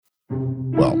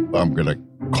Well, I'm going to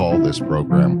call this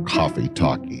program Coffee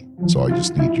Talkie. So I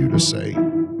just need you to say,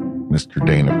 Mr.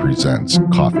 Dana presents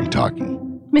Coffee Talkie.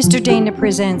 Mr. Dana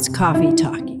presents Coffee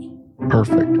Talkie.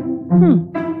 Perfect.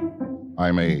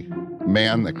 I'm a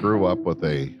man that grew up with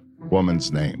a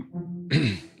woman's name.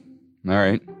 All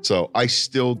right. So I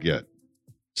still get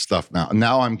stuff now.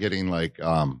 Now I'm getting like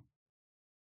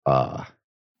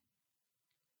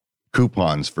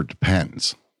coupons for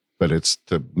Depends, but it's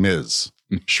to Ms.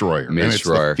 Schroyer. Ms. And it's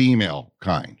Schroyer. the female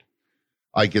kind.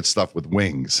 I get stuff with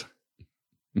wings.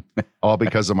 All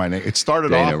because of my name. It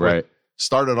started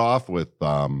off with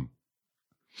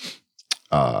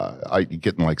I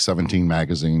getting like 17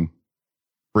 magazine,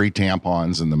 free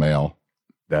tampons in the mail.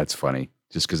 That's funny.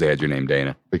 Just because they had your name,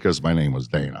 Dana. Because my name was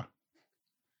Dana.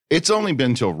 It's only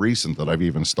been till recent that I've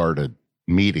even started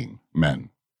meeting men.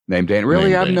 Named Dana. Really?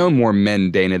 Named I've Dana. known more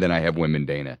men Dana than I have women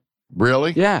Dana.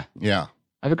 Really? Yeah. Yeah.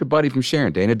 I have a good buddy from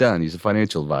Sharon, Dana Dunn. He's a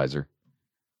financial advisor.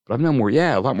 But I've known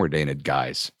a lot more Dana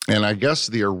guys. And I guess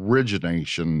the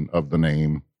origination of the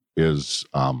name is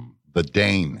the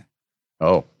Dane.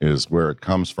 Oh. Is where it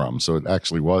comes from. So it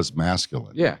actually was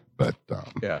masculine. Yeah. But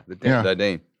the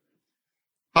Dane.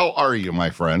 How are you, my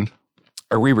friend?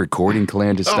 Are we recording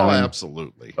clandestine? Oh,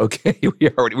 absolutely. Okay, we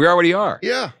already are.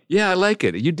 Yeah. Yeah, I like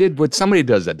it. You did what somebody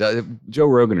does that. Joe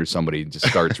Rogan or somebody just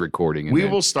starts recording. And We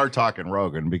will start talking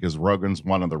Rogan because Rogan's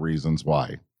one of the reasons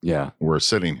why we're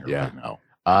sitting here right now.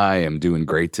 I am doing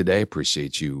great today.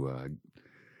 Appreciate you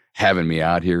having me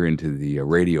out here into the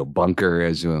radio bunker,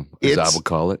 as I would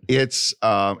call it.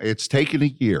 It's taken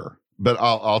a year, but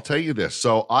I'll tell you this.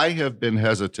 So I have been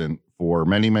hesitant for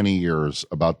many, many years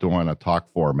about doing a talk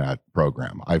format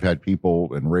program. I've had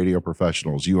people and radio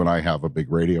professionals. You and I have a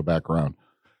big radio background.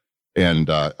 And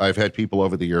I've had people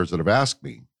over the years that have asked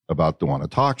me about doing a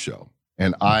talk show.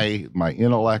 And my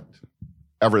intellect,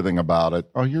 everything about it.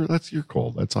 Oh, you're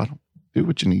cold. I don't do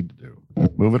what you need to do.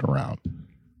 Move it around.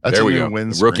 That's there we go.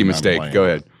 Rookie mistake. Go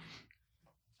ahead.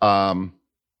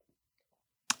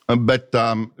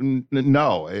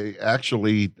 No,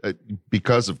 actually,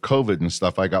 because of COVID and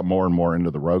stuff, I got more and more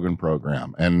into the Rogan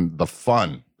program and the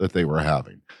fun that they were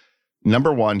having.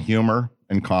 Number one, humor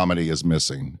and comedy is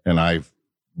missing. And I've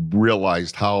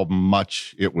realized how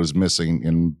much it was missing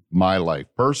in my life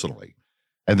personally.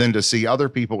 And then to see other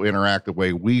people interact the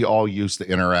way we all used to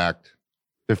interact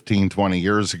 15, 20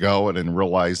 years ago, and then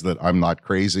realize that I'm not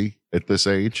crazy at this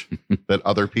age, that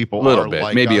other people are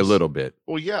like maybe us. a little bit.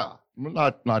 Well, yeah.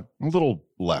 Not a little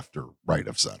left or right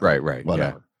of center. Right.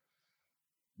 Whatever. Yeah.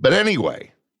 But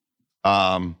anyway,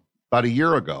 about a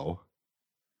year ago,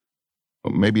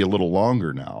 maybe a little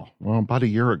longer now. Well, about a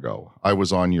year ago, I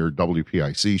was on your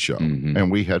WPIC show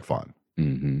and we had fun.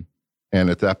 Mm-hmm. And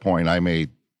at that point, I made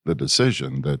the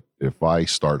decision that if I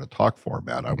start a talk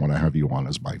format, I want to have you on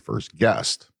as my first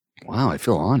guest. Wow, I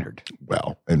feel honored.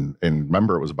 Well, and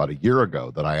remember, it was about a year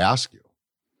ago that I asked you.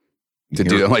 To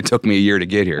do it, it took me a year to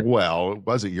get here. Well, it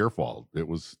wasn't your fault. It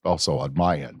was also on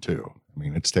my end, too. I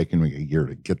mean, it's taken me a year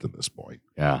to get to this point.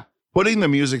 Yeah. Putting the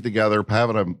music together,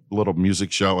 having a little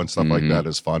music show and stuff like that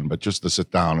is fun, but just to sit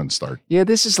down and start. Yeah,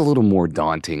 this is a little more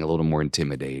daunting, a little more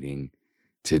intimidating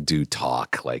to do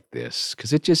talk like this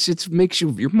because it makes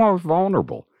you're more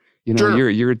vulnerable. You know, Sure.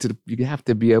 you have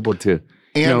to be able to.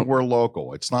 And we're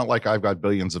local. It's not like I've got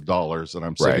billions of dollars and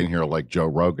I'm sitting here like Joe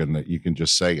Rogan that you can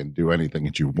just say and do anything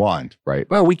that you want. Right.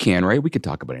 Well, we can, right? We can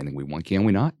talk about anything we want, can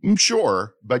we not? I'm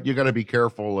sure, but you got to be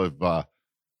careful of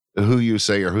who you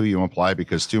say or who you imply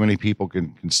because too many people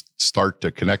can start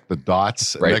to connect the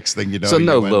dots. Right. Next thing you know, so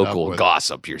no you end local up with,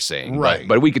 gossip, you're saying, right?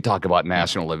 But we could talk about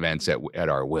national events at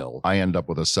our will. I end up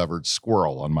with a severed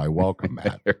squirrel on my welcome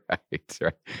mat. right.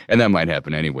 And that might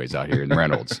happen anyways out here in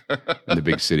Reynolds, in the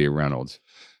big city of Reynolds.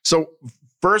 So,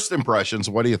 first impressions.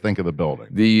 What do you think of the building?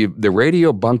 The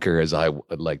radio bunker, as I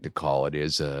would like to call it,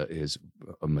 is a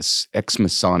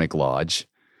ex-Masonic lodge,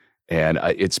 and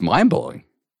it's mind blowing.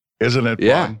 Isn't it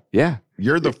fun? Yeah.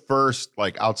 You're the first,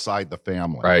 like, outside the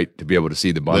family. Right, to be able to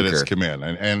see the bunker. That has come in.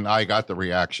 And I got the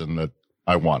reaction that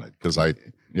I wanted, because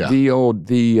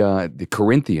the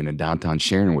Corinthian in downtown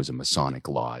Sharon was a Masonic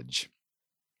lodge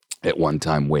at one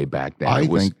time way back then. I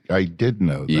think I did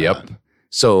know that. Yep.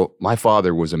 So my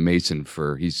father was a Mason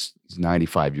he's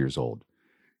 95 years old.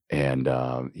 And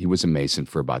he was a Mason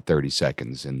for about 30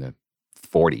 seconds in the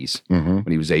 40s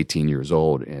when he was 18 years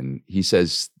old. And he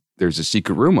says, there's a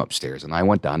secret room upstairs. And I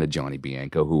went down to Johnny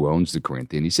Bianco, who owns the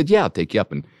Corinthian. He said, yeah, I'll take you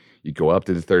up. And you go up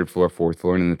to the third floor, fourth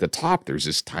floor. And then at the top, there's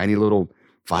this tiny little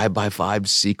 5x5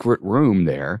 secret room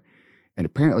there. And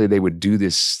apparently they would do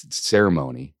this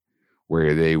ceremony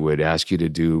where they would ask you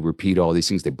to repeat all these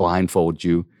things. They blindfold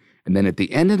you. And then at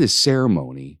the end of the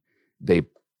ceremony, they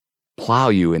plow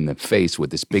you in the face with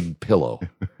this big pillow,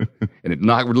 and it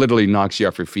literally knocks you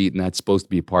off your feet, and that's supposed to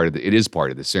be it is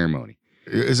part of the ceremony.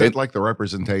 Is it like the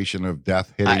representation of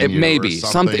death hitting you? It may be.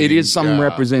 It is some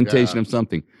representation of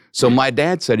something. So my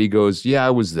dad said, he goes, yeah,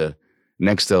 I was the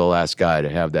next to the last guy to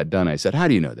have that done. I said, how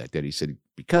do you know that, Dad? He said,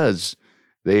 because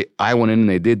I went in and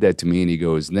they did that to me. And he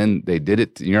goes, and then they did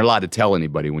it. You're not allowed to tell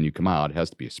anybody when you come out. It has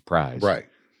to be a surprise. Right.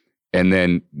 And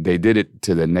then they did it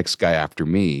to the next guy after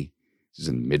me. He's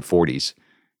in mid-40s.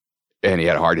 And he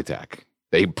had a heart attack.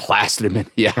 They blasted him in.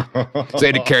 Yeah. So they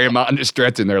had to carry him out in the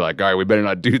stretcher, and they're like, all right, we better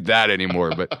not do that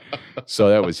anymore. But so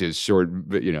that was his short,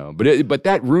 but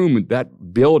that room,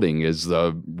 that building is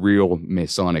the real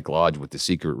Masonic Lodge with the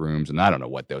secret rooms. And I don't know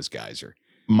what those guys are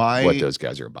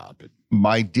about. But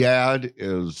my dad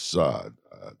has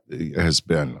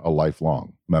been a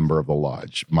lifelong member of the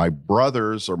lodge. My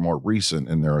brothers are more recent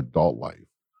in their adult life.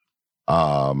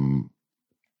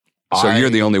 So you're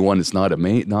the only one that's not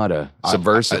a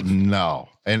subversive? No,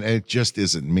 and it just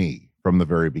isn't me from the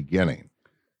very beginning.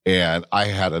 And I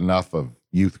had enough of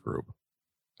youth group,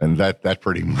 and that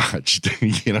pretty much,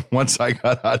 once I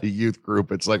got out of youth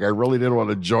group, it's like I really didn't want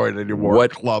to join any more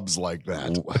clubs like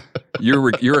that. You're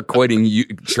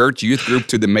equating church youth group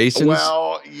to the Masons?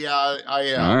 Well, yeah, I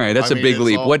am. All right, that's a big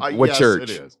leap. What yes, church?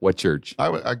 It is. What church?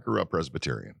 I grew up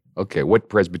Presbyterian. Okay, what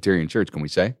Presbyterian church can we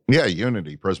say? Yeah,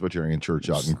 Unity Presbyterian Church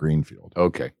out in Greenfield.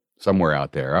 Okay, somewhere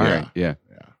out there. All right, yeah.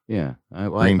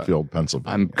 Greenfield,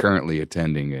 Pennsylvania. I'm currently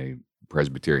attending a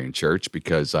Presbyterian church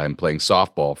because I'm playing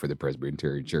softball for the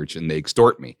Presbyterian church, and they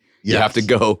extort me. Yes. You have to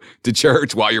go to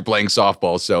church while you're playing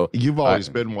softball. So you've always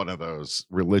been one of those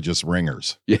religious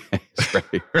ringers. Yeah,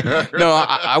 right. No,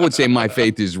 I would say my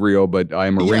faith is real, but I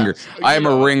am a ringer. I am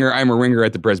a ringer. I'm a ringer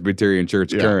at the Presbyterian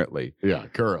church currently. Yeah,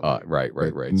 currently.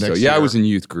 Right. So I was in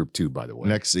youth group too, by the way.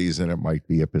 Next season it might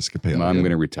be Episcopalian. I'm going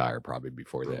to retire probably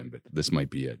before then, but this might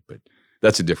be it. But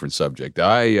that's a different subject.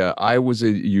 I was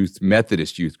a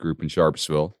Methodist youth group in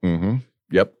Sharpsville. Mm-hmm.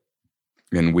 Yep.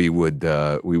 And we would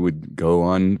go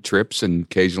on trips and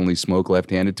occasionally smoke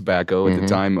left-handed tobacco at the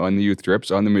time on the youth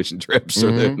trips, on the mission trips,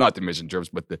 or not the mission trips,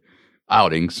 but the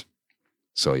outings.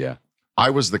 So yeah,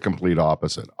 I was the complete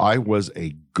opposite. I was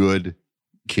a good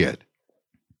kid.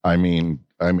 I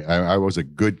was a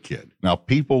good kid. Now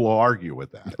people will argue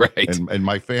with that, right? And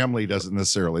my family doesn't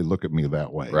necessarily look at me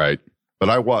that way, right? But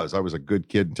I was a good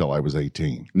kid until I was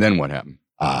 18. And then what happened?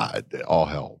 All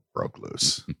hell broke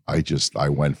loose. I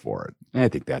went for it. I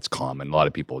think that's common. A lot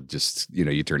of people just,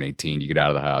 you turn 18, you get out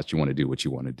of the house, you want to do what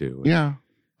you want to do. Yeah.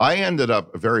 I ended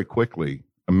up very quickly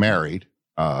married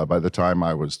by the time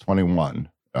I was 21,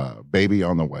 baby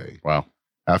on the way. Wow.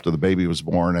 After the baby was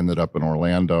born, ended up in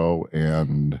Orlando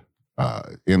and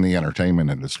in the entertainment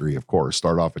industry, of course.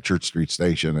 Started off at Church Street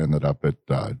Station, ended up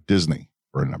at Disney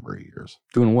for a number of years.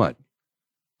 Doing what?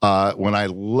 When I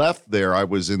left there, I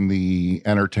was in the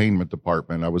entertainment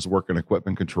department. I was working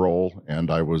equipment control, and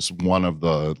I was one of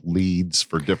the leads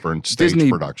for different stage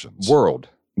Disney productions. World.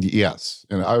 Yes.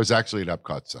 And I was actually at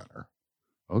Epcot Center.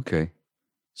 Okay.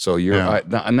 So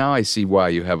now I see why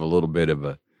you have a little bit of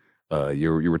a, you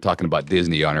were talking about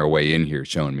Disney on our way in here,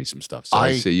 showing me some stuff. So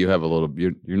I see you have a little,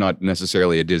 you're not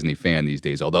necessarily a Disney fan these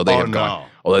days, although they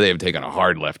have taken a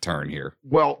hard left turn here.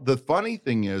 Well, the funny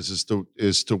thing is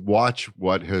to watch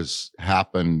what has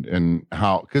happened and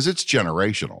how, because it's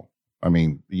generational. I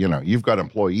mean, you've got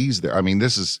employees there. I mean,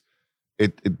 this is,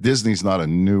 Disney's not a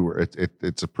newer,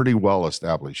 it's a pretty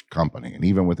well-established company, and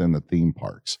even within the theme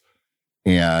parks.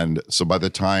 And so by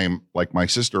the time, like my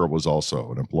sister was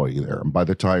also an employee there, and by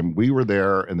the time we were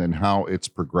there and then how it's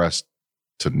progressed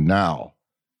to now,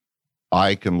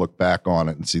 I can look back on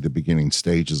it and see the beginning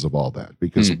stages of all that,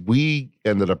 because we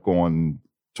ended up going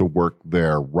to work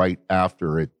there right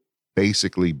after it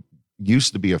basically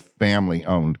used to be a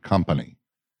family-owned company.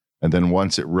 And then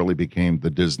once it really became the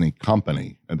Disney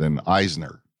company, and then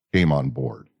Eisner came on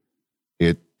board,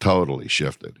 it totally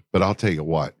shifted. But I'll tell you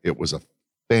what, it was a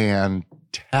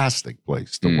fantastic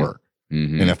place to work.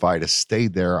 Mm-hmm. And if I'd have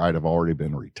stayed there, I'd have already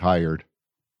been retired,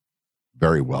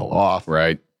 very well off.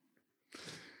 Right.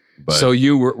 But so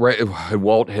you were right.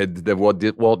 Walt had the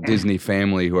Walt Disney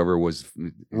family, whoever was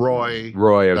Roy.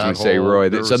 I was going to say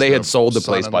Roy. So they had sold the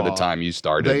place by the time you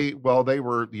started.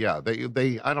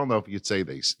 They I don't know if you'd say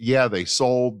they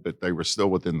sold, but they were still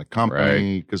within the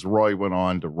company, because Roy went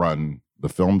on to run the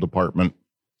film department,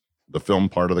 the film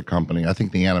part of the company. I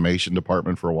think the animation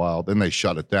department for a while. Then they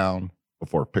shut it down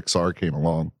before Pixar came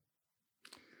along.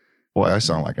 Boy, I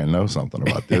sound like I know something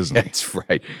about Disney. That's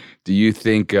right. Do you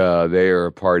think they are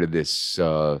a part of this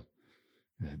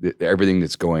everything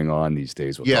that's going on these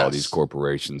days with all these Yes.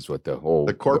 corporations, with the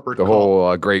corporate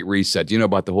whole Great Reset. Do you know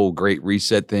about the whole Great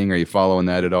Reset thing? Are you following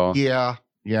that at all? Yeah,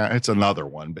 it's another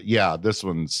one, but this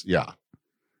one's Yeah,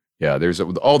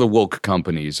 all the woke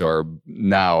companies are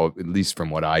now, at least from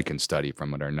what I can study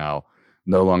from it, are now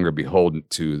no longer beholden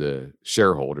to the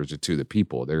shareholders or to the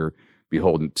people. They're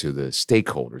beholden to the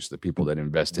stakeholders, the people that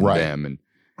invest in them.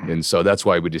 And so that's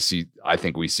why I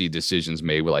think we see decisions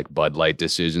made with like Bud Light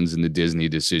decisions and the Disney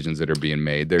decisions that are being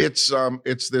made.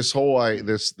 it's this whole and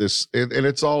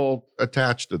it's all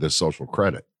attached to this social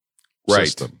credit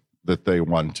system that they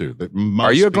want to. That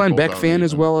are you a Glenn Beck fan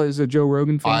as well as a Joe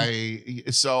Rogan fan?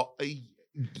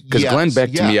 Because Glenn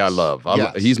Beck to me, I love.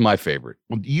 He's my favorite.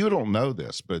 Well, you don't know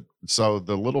this, but so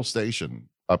the little station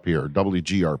up here,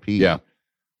 WGRP. Yeah,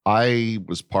 I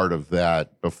was part of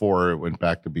that before it went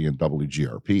back to being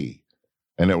WGRP,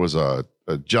 and it was a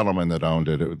gentleman that owned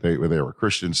it. They were a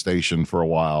Christian station for a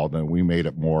while. Then we made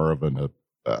it more of a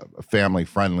family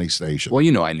friendly station.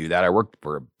 Well, I knew that. I worked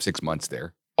for 6 months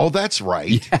there. Oh, that's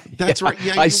right. That's right.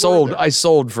 Yeah, I sold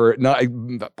for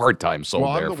part-time sold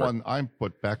there. I'm the one I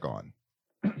put Beck on.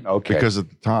 Okay. Because at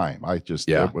the time, it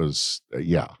was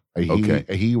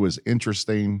he was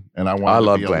interesting, and I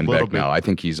love Glenn Beck now. I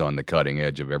think he's on the cutting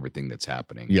edge of everything that's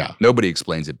happening. Yeah. Nobody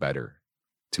explains it better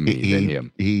to me than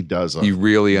him. He does. He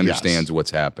really understands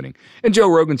what's happening. And Joe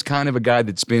Rogan's kind of a guy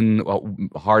that's been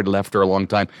hard left for a long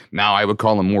time. Now I would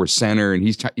call him more center, and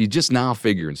he's just now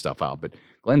figuring stuff out. But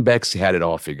Glenn Beck's had it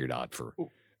all figured out for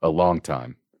a long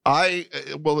time. And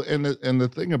the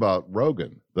thing about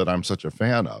Rogan that I'm such a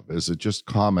fan of is it just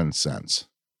common sense.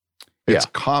 It's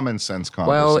common sense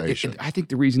conversation. Well, I think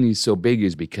the reason he's so big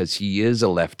is because he is a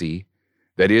lefty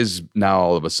that is now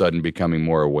all of a sudden becoming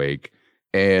more awake.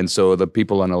 And so the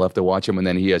people on the left that watch him, and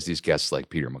then he has these guests like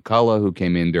Peter McCullough, who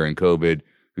came in during COVID,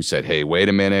 who said, hey, wait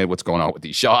a minute, what's going on with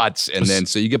these shots? And then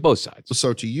so you get both sides.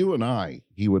 So to you and I,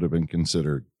 he would have been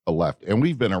considered a left. And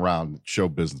we've been around show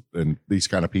business and these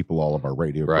kind of people all of our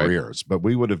radio careers. But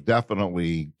we would have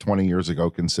definitely 20 years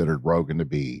ago considered Rogan to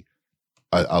be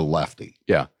a lefty.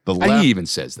 Yeah. He even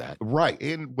says that. Right.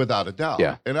 And without a doubt.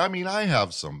 Yeah. And I mean, I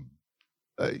have some,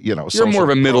 you're more of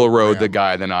a middle road the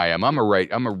guy than I am. I'm a right,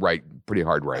 pretty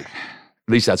hard right. At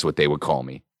least that's what they would call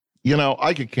me.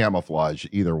 I could camouflage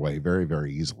either way very,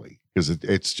 very easily because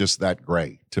it's just that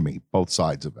gray to me, both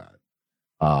sides of that.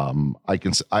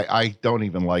 I don't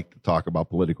even like to talk about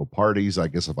political parties. I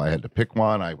guess if I had to pick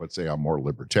one, I would say I'm more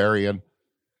libertarian.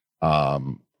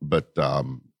 But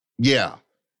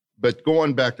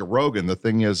going back to Rogan, the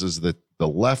thing is that the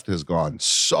left has gone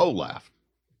so left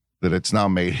that it's now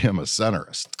made him a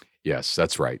centrist. Yes,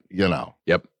 that's right.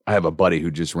 Yep. I have a buddy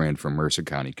who just ran for Mercer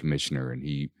County commissioner, and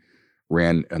he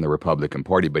ran in the Republican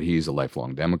Party, but he's a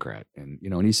lifelong Democrat. And,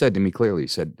 and he said to me clearly,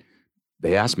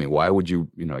 they asked me, why would you,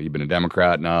 you've been a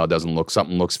Democrat now,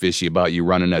 something looks fishy about you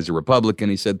running as a Republican.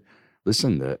 He said,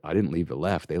 listen, I didn't leave the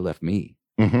left. They left me.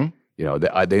 Mm-hmm.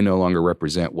 They no longer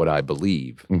represent what I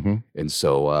believe. Mm-hmm. And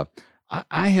so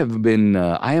I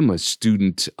am a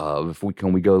student of,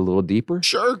 can we go a little deeper?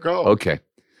 Sure, go. Okay.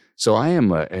 So I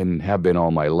am and have been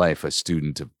all my life a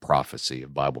student of prophecy,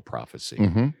 of Bible prophecy.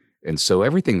 Mm-hmm. And so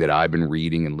everything that I've been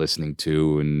reading and listening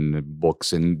to and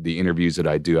books and the interviews that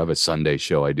I do, I have a Sunday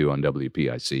show I do on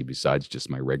WPIC besides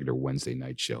just my regular Wednesday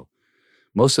night show.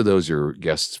 Most of those are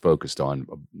guests focused on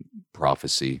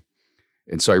prophecy.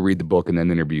 And so I read the book and then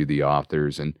interview the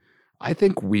authors. And I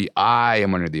think I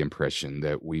am under the impression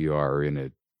that we are in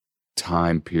a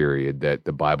time period that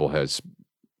the Bible has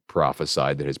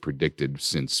prophesied, that has predicted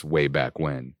since way back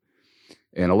when.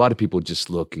 And a lot of people just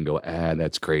look and go,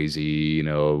 that's crazy.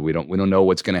 We don't know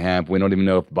what's going to happen. We don't even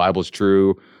know if the Bible's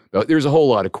true. There's a whole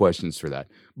lot of questions for that.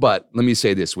 But let me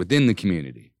say this, within the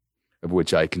community of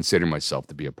which I consider myself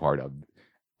to be a part of,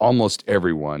 almost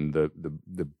everyone,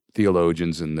 the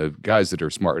theologians and the guys that are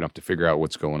smart enough to figure out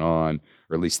what's going on,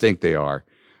 or at least think they are,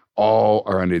 all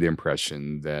are under the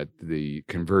impression that the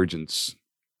convergence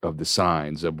of the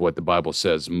signs of what the Bible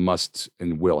says must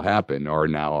and will happen are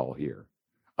now all here.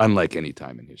 Unlike any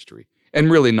time in history, and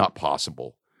really not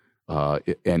possible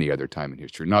any other time in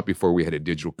history. Not before we had a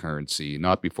digital currency,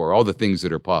 not before all the things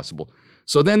that are possible.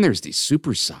 So then there's these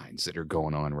super signs that are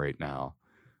going on right now.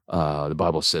 The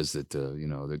Bible says that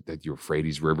that the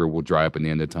Euphrates River will dry up in the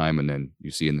end of time, and then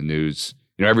you see in the news,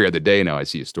 every other day now I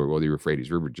see a story. Well, the Euphrates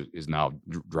River is now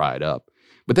dried up,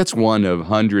 but that's one of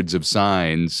hundreds of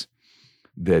signs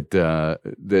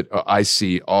that I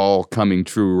see all coming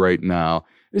true right now.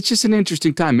 It's just an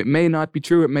interesting time. It may not be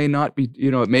true. It may not be,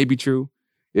 it may be true.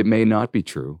 It may not be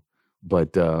true.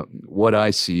 But what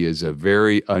I see is a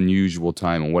very unusual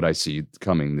time. And what I see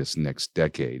coming this next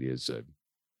decade is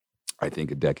I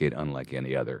think, a decade unlike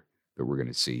any other that we're going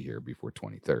to see here before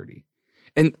 2030.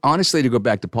 And honestly, to go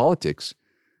back to politics,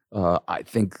 I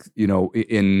think,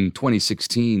 in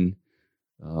 2016,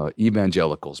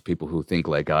 evangelicals, people who think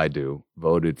like I do,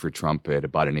 voted for Trump at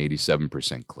about an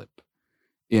 87% clip.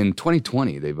 In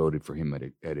 2020, they voted for him at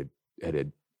a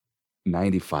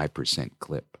 95%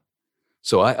 clip.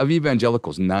 So of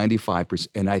evangelicals, 95%,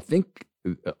 and I think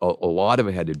a lot of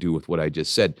it had to do with what I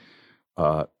just said.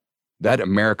 That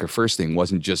America First thing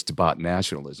wasn't just about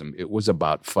nationalism; it was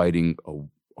about fighting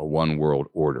a one world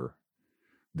order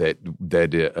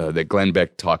that Glenn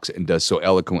Beck talks and does so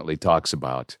eloquently talks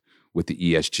about with the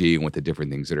ESG and with the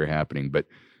different things that are happening. But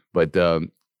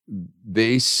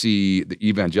they see the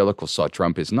evangelicals saw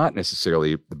Trump as not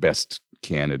necessarily the best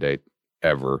candidate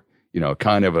ever.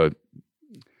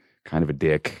 Kind of a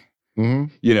dick.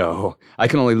 Mm-hmm. I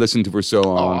can only listen to for so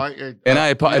long, and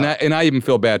I even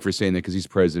feel bad for saying that because he's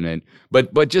president.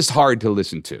 But just hard to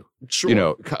listen to.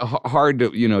 Sure. Hard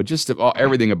to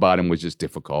everything about him was just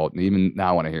difficult. And even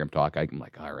now when I hear him talk, I'm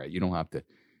like, all right, you don't have to,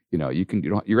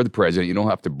 you're the president. You don't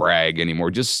have to brag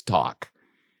anymore. Just talk.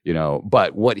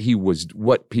 But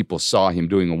what people saw him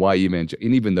doing and why and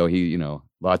even though he,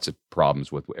 lots of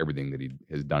problems with everything that he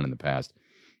has done in the past,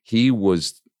 he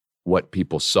was what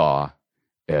people saw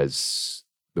as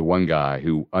the one guy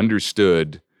who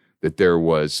understood that there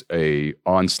was a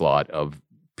onslaught of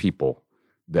people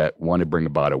that want to bring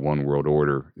about a one world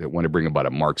order, that want to bring about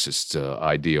a Marxist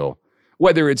ideal,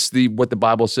 whether it's what the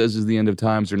Bible says is the end of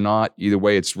times or not. Either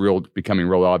way, it's becoming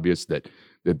real obvious that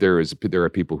there are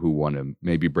people who want to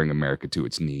maybe bring America to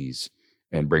its knees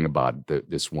and bring about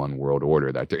this one world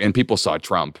order that and people saw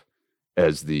Trump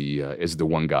as the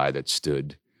one guy that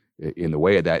stood in the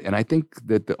way of that. And I think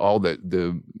that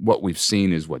what we've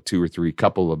seen is two or three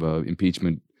couple of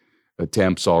impeachment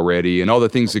attempts already, and all the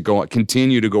things that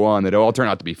continue to go on that all turn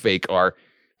out to be fake are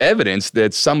evidence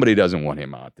that somebody doesn't want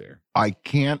him out there. I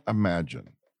can't imagine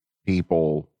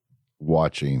people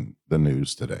watching the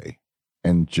news today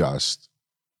and just,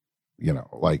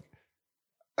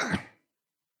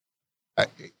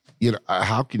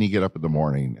 how can you get up in the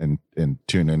morning and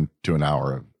tune into an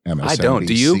hour of MSNBC I don't.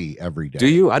 Do you? Every day? Do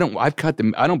you? I don't. I've cut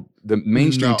them. I don't. The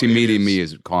mainstream media to me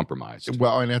is compromised.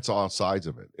 Well, and it's all sides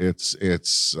of it.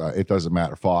 It doesn't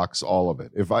matter. Fox, all of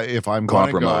it. If I'm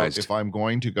compromised,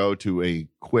 going to go to a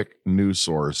quick news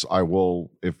source, I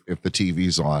will. If the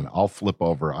TV's on, I'll flip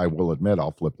over. I will admit I'll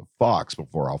flip to Fox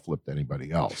before I'll flip to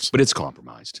anybody else. But it's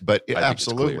compromised. But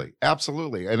absolutely.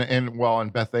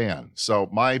 And Beth Ann. So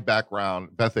my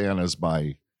background, Beth Ann is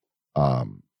my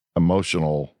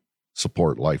emotional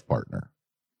support life partner.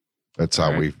 That's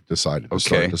how we've decided to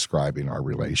start describing our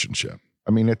relationship.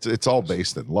 I mean, it's all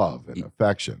based in love and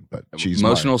affection, but she's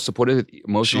emotional support.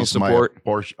 Emotional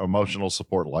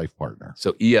life partner.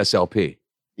 So ESLP.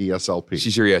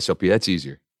 She's your ESLP. That's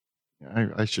easier.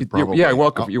 I should probably. You're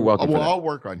welcome. You're welcome. Well, I'll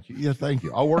work on. Yeah, thank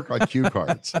you. I'll work on cue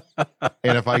cards,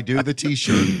 and if I do the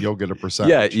T-shirt, you'll get a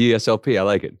percentage. Yeah, ESLP. I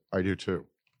like it. I do too.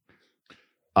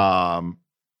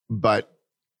 But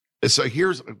so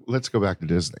let's go back to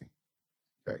Disney.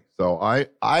 Okay, so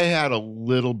I had a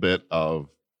little bit. I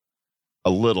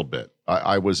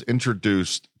was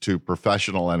introduced to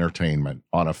professional entertainment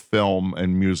on a film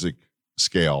and music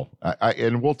scale,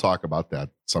 and we'll talk about that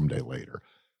someday later.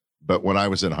 But when I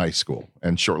was in high school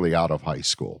and shortly out of high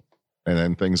school, and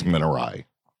then things went awry.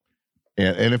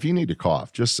 And if you need to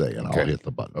cough, just say, and I'll hit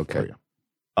the button for you.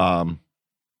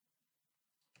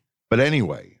 But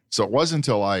anyway, so it wasn't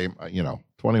until I,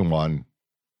 21,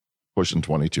 pushing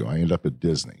 22, I ended up at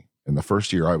Disney. And the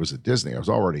first year I was at Disney, I was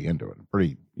already into it.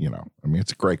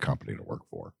 It's a great company to work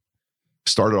for.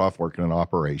 Started off working in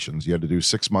operations. You had to do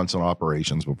 6 months in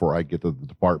operations before I get to the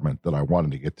department that I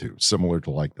wanted to get to, similar to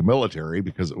like the military,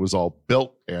 because it was all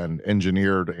built and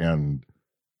engineered and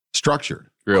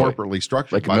structured, corporately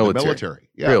structured like by the military.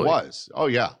 Yeah, really? It was. Oh,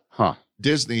 yeah. Huh.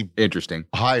 Disney interesting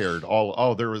hired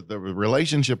there was the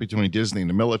relationship between Disney and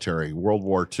the military, World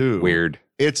War II. Weird.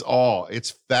 It's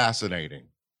fascinating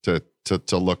to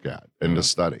look at and to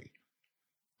study.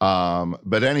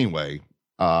 But anyway,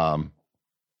 I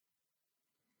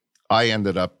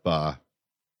ended up the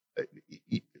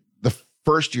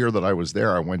first year that I was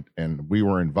there, I went and we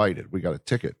were invited. We got a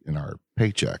ticket in our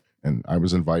paycheck, and I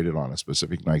was invited on a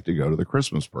specific night to go to the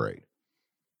Christmas parade.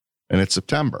 And it's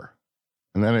September.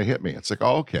 And then it hit me. It's like,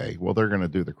 okay, well, they're going to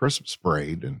do the Christmas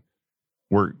parade and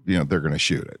they're going to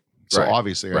shoot it. So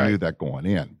obviously I knew that going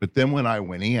in. But then when I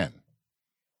went in,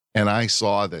 And I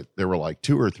saw that there were like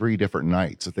 2 or 3 different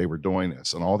nights that they were doing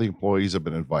this, and all the employees have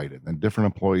been invited, and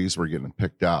different employees were getting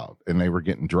picked out, and they were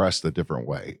getting dressed a different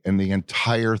way. And the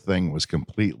entire thing was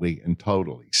completely and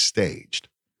totally staged.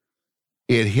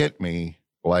 It hit me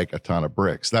like a ton of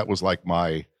bricks. That was like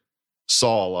my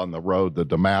Saul on the road to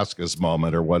Damascus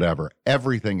moment or whatever.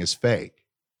 Everything is fake.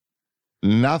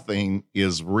 Nothing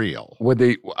is real.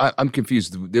 I'm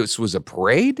confused. This was a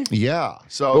parade? Yeah.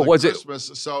 So what was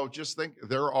Christmas, so just think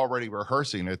they're already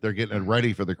rehearsing it. They're getting it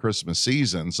ready for the Christmas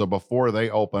season. So before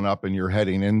they open up and you're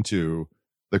heading into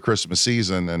the Christmas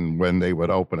season, and when they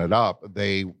would open it up,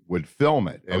 they would film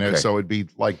it. And so it'd be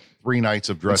like 3 nights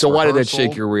of dress. So why did that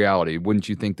shake your reality? Wouldn't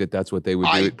you think that that's what they would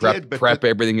do? Prep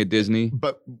everything at Disney?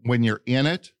 But when you're in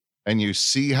it, and you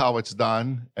see how it's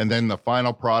done, and then the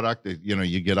final product,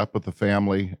 you get up with the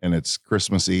family, and it's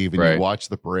Christmas Eve, and you watch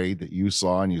the parade that you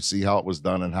saw, and you see how it was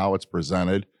done and how it's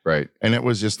presented. Right. And it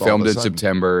was just filmed in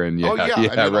September, and and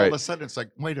then all of a sudden it's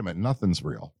like, wait a minute, nothing's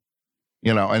real.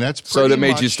 And that's so that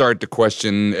made you start to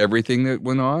question everything that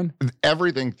went on?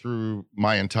 Everything through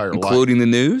my entire life. Including the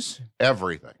news?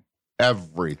 Everything.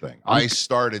 I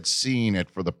started seeing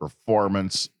it for the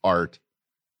performance art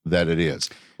that it is.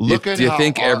 Do you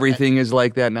think everything is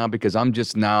like that now? Because I'm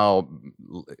just now,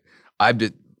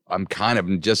 I'm kind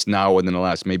of just now within the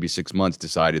last maybe 6 months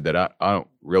decided that I don't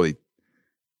really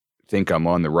think I'm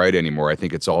on the right anymore. I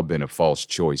think it's all been a false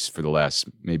choice for the last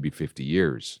maybe 50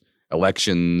 years.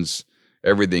 Elections,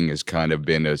 everything has kind of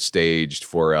been staged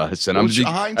for us. And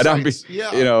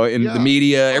the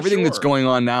media, everything that's going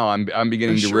on now, I'm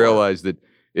beginning to realize that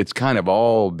it's kind of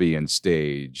all being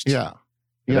staged. Yeah.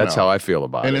 That's how I feel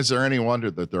about it. And is there any wonder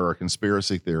that there are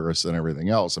conspiracy theorists and everything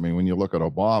else? I mean, when you look at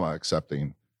Obama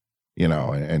accepting,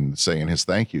 and saying his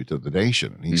thank you to the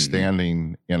nation, and he's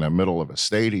standing in the middle of a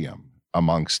stadium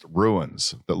amongst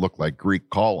ruins that look like Greek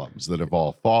columns that have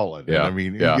all fallen. Yeah. And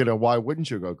I mean, why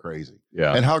wouldn't you go crazy?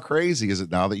 Yeah. And how crazy is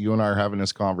it now that you and I are having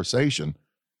this conversation,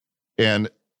 and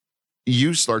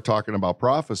you start talking about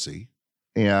prophecy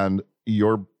and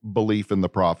your belief in the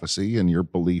prophecy and your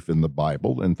belief in the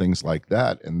Bible and things like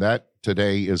that. And that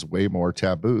today is way more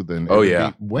taboo than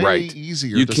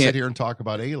easier to sit here and talk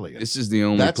about aliens. This is the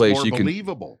only place you can.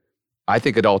 Believable. I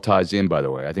think it all ties in, by the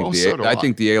way. I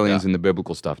think the aliens and the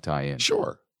biblical stuff tie in.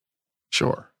 Sure.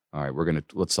 All right,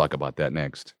 let's talk about that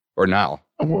next. Or now.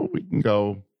 Well, we can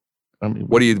go. I mean,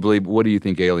 what do you believe? What do you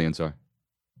think aliens are?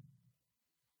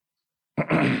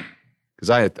 Because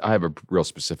I have a real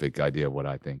specific idea of what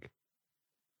I think.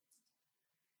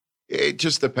 It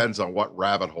just depends on what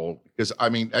rabbit hole, because I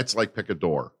mean, that's like pick a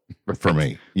door for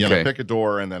me. Pick a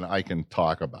door and then I can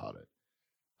talk about it.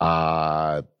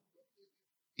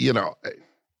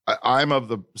 I'm of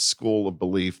the school of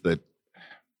belief that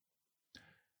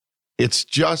it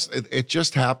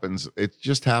just happens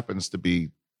to be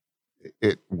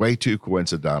way too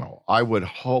coincidental. I would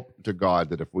hope to God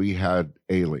that if we had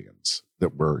aliens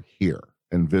that were here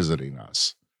and visiting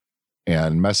us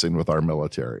and messing with our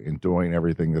military and doing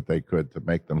everything that they could to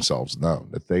make themselves known,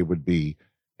 that they would be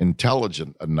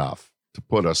intelligent enough to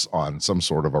put us on some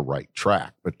sort of a right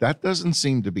track. But that doesn't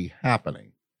seem to be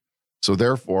happening. So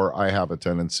therefore, I have a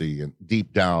tendency, and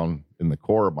deep down in the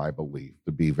core of my belief,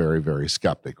 to be very, very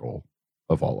skeptical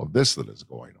of all of this that is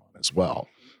going on as well.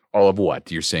 All of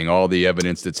what? You're saying all the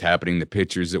evidence that's happening, the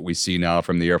pictures that we see now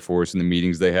from the Air Force and the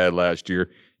meetings they had last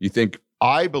year. You think?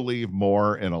 I believe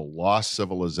more in a lost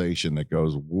civilization that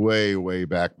goes way, way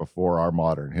back before our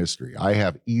modern history. I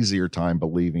have easier time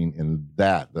believing in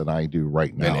that than I do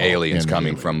right now. Than aliens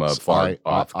coming from a far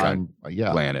off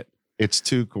planet. It's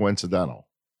too coincidental.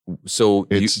 So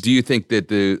do you think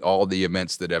that all the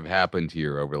events that have happened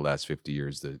here over the last 50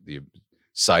 years, the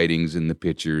sightings and the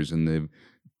pictures and the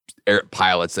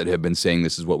pilots that have been saying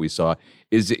this is what we saw,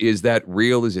 is that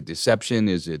real? Is it deception?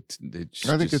 Is it?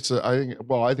 I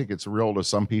think it's real to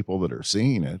some people that are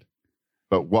seeing it,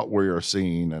 but what we are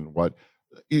seeing and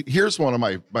here's one of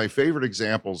my favorite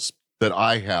examples that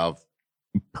I have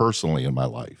personally in my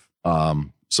life.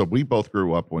 So we both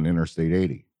grew up when Interstate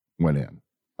 80 went in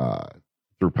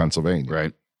through Pennsylvania.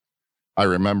 Right. I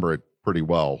remember it pretty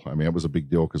well. I mean, it was a big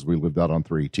deal because we lived out on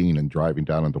 318 and driving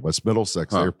down into West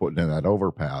Middlesex, they were putting in that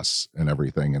overpass and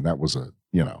everything. And that was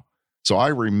so I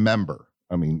remember,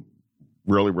 I mean,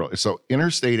 really, really. So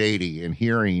Interstate 80 and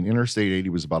hearing Interstate 80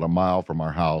 was about a mile from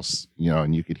our house,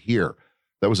 and you could hear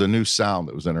that was a new sound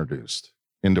that was introduced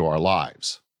into our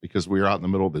lives because we were out in the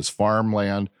middle of this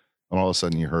farmland and all of a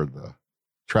sudden you heard the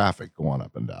traffic going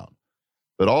up and down.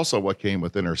 But also what came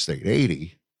with Interstate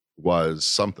 80 was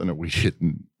something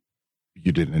that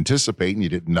you didn't anticipate and you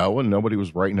didn't know, and nobody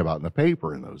was writing about in the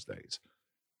paper in those days.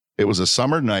 It was a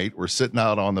summer night. We're sitting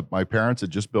out on my parents had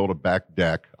just built a back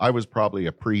deck. I was probably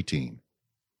a preteen.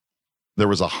 There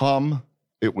was a hum.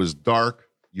 It was dark.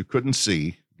 You couldn't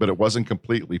see, but it wasn't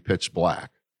completely pitch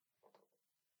black.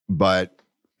 But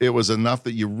it was enough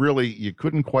that you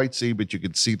couldn't quite see, but you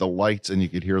could see the lights and you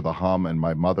could hear the hum. And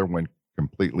my mother went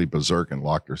completely berserk and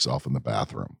locked herself in the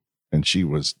bathroom. And she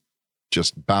was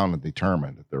just bound and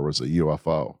determined that there was a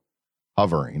UFO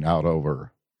hovering out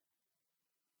over,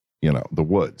 the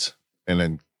woods. And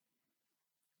then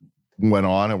went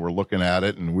on and we're looking at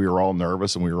it and we were all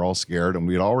nervous and we were all scared. And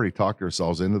we had already talked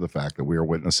ourselves into the fact that we were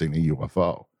witnessing a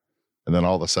UFO. And then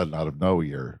all of a sudden out of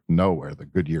nowhere, the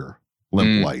Goodyear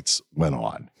blimp lights went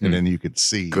on. And then you could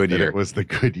see Goodyear. That it was the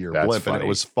Goodyear blimp and it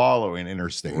was following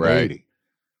Interstate 80.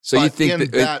 So but you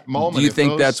think that moment, do you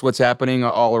think that's what's happening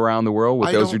all around the world?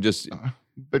 Those are just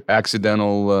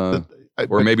accidental,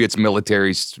 or maybe it's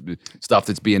military stuff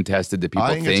that's being tested that people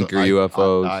think are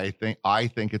UFOs. I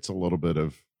think it's a little bit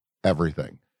of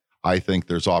everything. I think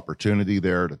there's opportunity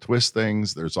there to twist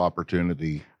things. There's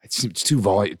opportunity. It's too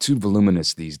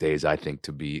voluminous these days, I think,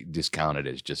 to be discounted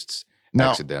as just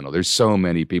accidental. There's so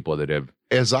many people that have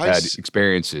had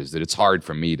experiences that it's hard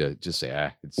for me to just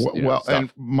say, it's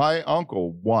and my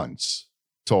uncle once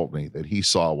told me that he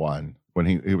saw one when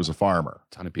he was a farmer.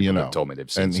 A ton of people have told me they've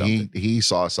seen something. And he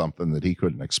saw something that he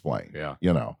couldn't explain. Yeah.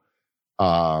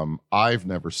 I've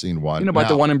never seen one. About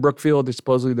the one in Brookfield?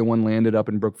 Supposedly the one landed up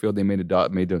in Brookfield. They made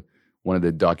one of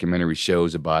the documentary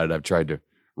shows about it. I've tried to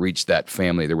reach that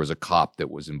family. There was a cop that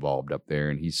was involved up there,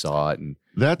 and he saw it. And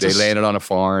they landed on a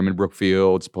farm in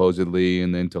Brookfield, supposedly,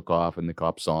 and then took off, and the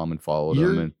cops saw him and followed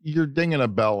him. And you're dinging a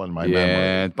bell in my memory.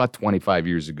 Yeah, about 25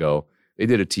 years ago. They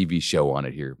did a TV show on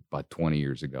it here about 20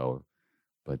 years ago.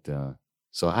 But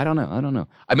so I don't know.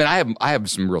 I mean, I have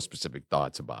some real specific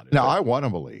thoughts about it. Now, I want to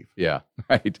believe. Yeah,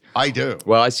 right. I do.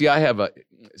 Well, I've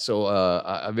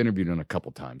interviewed him a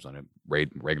couple times on a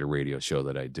regular radio show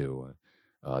that I do.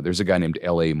 There's a guy named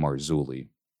L.A. Marzulli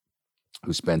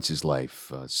who spends his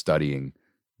life studying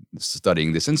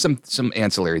this and some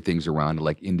ancillary things around it,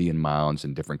 like Indian mounds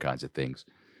and different kinds of things.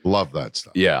 Love that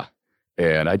stuff. Yeah.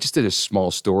 And I just did a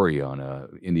small story on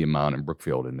Indian Mound in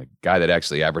Brookfield, and the guy that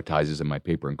actually advertises in my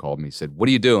paper and called me said, "What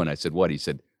are you doing?" I said, "What?" He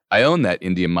said, "I own that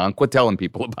Indian Mound. Quit telling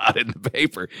people about it in the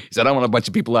paper." He said, "I don't want a bunch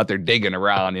of people out there digging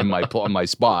around in my on my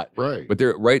spot." Right. But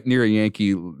they're right near a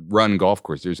Yankee Run golf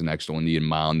course. There's an actual Indian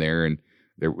Mound there, and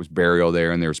there was burial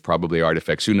there, and there's probably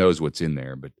artifacts. Who knows what's in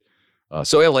there? But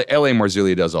so L.A.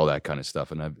 Marzulli does all that kind of stuff,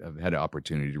 and I've had an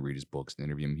opportunity to read his books and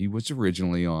interview him. He was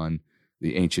originally on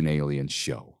the Ancient Aliens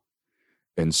show.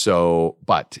 And so,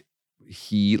 but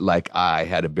he, like I,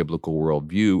 had a biblical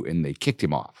worldview, and they kicked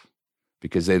him off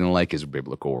because they didn't like his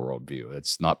biblical worldview.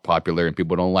 It's not popular, and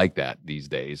people don't like that these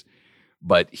days.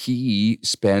 But he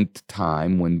spent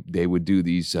time when they would do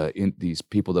these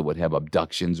people that would have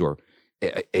abductions or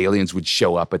aliens would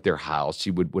show up at their house.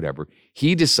 He would whatever.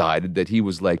 He decided that he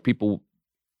was like, people,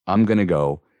 I'm going to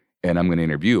go and I'm going to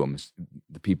interview them.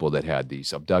 The people that had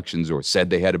these abductions or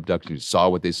said they had abductions, saw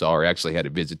what they saw, or actually had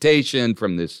a visitation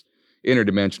from this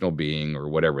interdimensional being or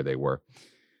whatever they were.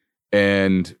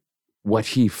 And what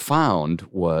he found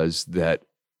was that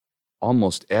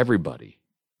almost everybody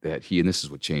that and this is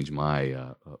what changed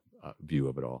my view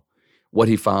of it all, what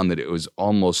he found that it was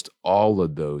almost all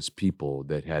of those people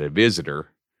that had a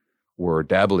visitor were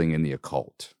dabbling in the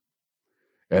occult.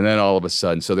 And then all of a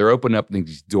sudden, so they're opening up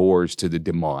these doors to the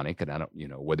demonic, and I don't,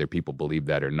 whether people believe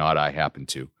that or not, I happen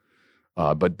to.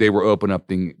 But they were opening up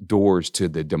the doors to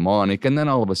the demonic, and then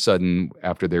all of a sudden,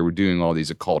 after they were doing all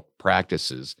these occult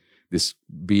practices, this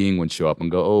being would show up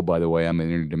and go, "Oh, by the way, I'm an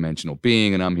interdimensional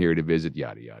being, and I'm here to visit,"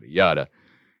 yada, yada, yada.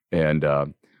 And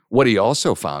what he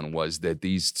also found was that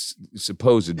these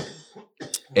supposed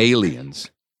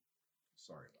aliens...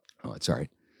 Sorry. Oh, it's all right.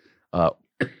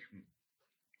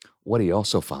 What he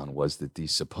also found was that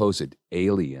these supposed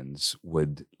aliens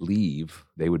would leave.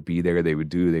 They would be there. They would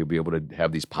be able to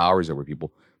have these powers over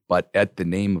people. But at the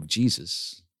name of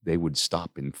Jesus, they would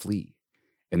stop and flee.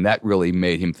 And that really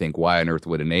made him think, why on earth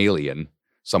would an alien,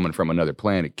 someone from another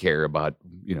planet, care about,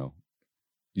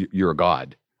 you're a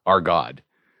God, our God.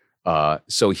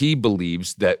 So he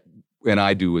believes that, and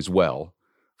I do as well,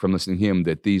 from listening to him,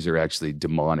 that these are actually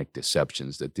demonic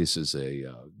deceptions, that this is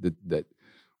that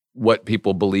what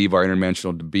people believe are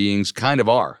interdimensional beings kind of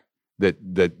are,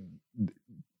 that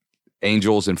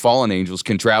angels and fallen angels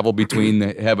can travel between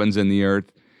the heavens and the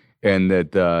earth, and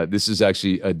that this is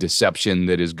actually a deception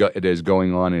that is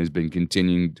going on and has been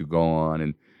continuing to go on,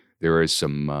 and there is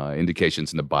some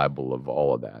indications in the Bible of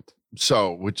all of that.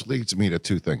 So, which leads me to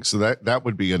two things. So that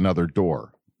would be another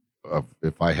door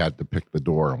if I had to pick the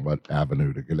door and what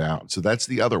avenue to go down. So that's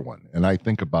the other one. And I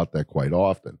think about that quite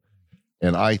often.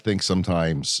 And I think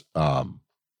sometimes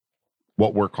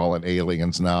what we're calling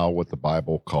aliens now, what the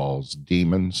Bible calls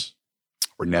demons.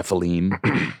 Or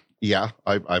Nephilim. Yeah,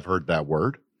 I've heard that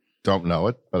word. Don't know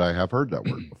it, but I have heard that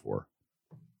word before.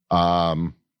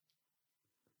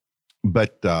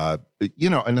 But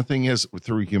and the thing is,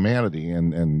 through humanity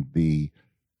and the,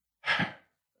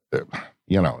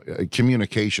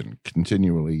 communication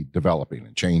continually developing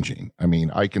and changing. I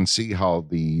mean, I can see how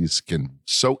these can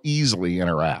so easily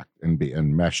interact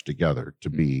and mesh together to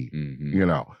be,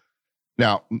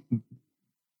 Now,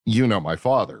 my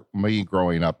father, me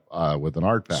growing up with an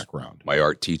art background. My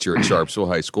art teacher at Sharpsville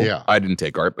High School. Yeah. I didn't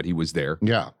take art, but he was there.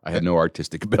 Yeah. I had no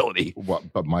artistic ability.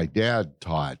 But my dad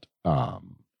taught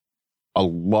a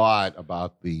lot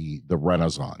about the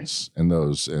Renaissance and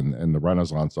the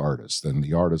Renaissance artists and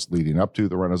the artists leading up to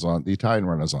the Renaissance. The Italian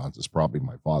Renaissance is probably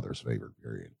my father's favorite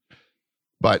period.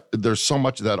 But there's so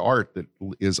much of that art that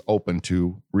is open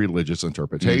to religious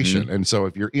interpretation. And so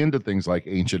if you're into things like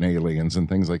Ancient Aliens and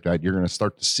things like that, you're going to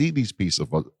start to see these pieces of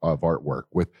artwork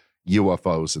with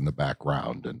UFOs in the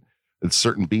background and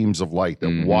certain beams of light.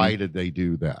 That why did they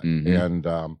do that? And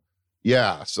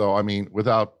so I mean,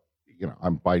 without,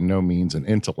 I'm by no means an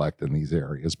intellect in these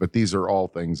areas, but these are all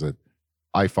things that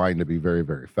I find to be very,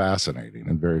 very fascinating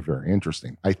and very, very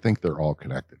interesting. I think they're all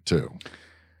connected too.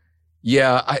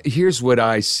 Yeah, here's what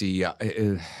I see.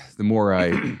 The more I,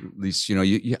 at least,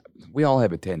 we all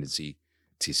have a tendency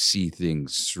to see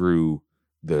things through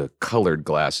the colored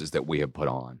glasses that we have put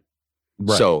on.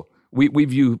 Right. So we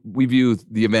view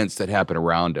the events that happen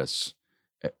around us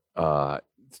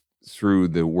through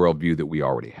the worldview that we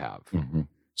already have.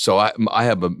 So I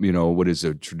have what is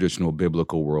a traditional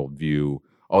biblical worldview.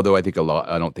 Although I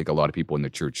don't think a lot of people in the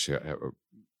church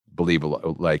believe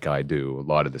like I do. A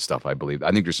lot of the stuff I believe.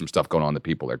 I think there's some stuff going on that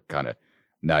people are kind of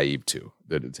naive to,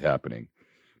 that it's happening.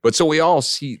 But so we all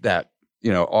see that,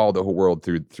 all the whole world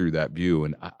through that view.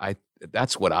 And I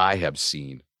that's what I have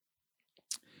seen,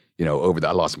 I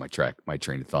lost my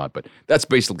train of thought, but that's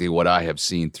basically what I have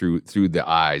seen through the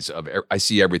eyes of, I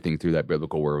see everything through that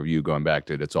biblical worldview, going back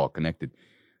to it. It's all connected.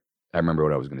 I remember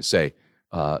what I was going to say,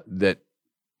 that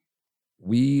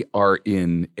we are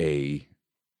in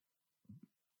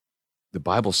the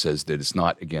Bible says that it's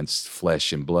not against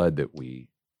flesh and blood that we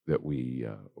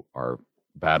are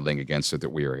battling against, it, that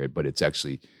we are, but it's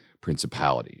actually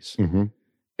principalities.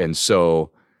 And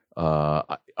so,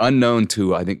 unknown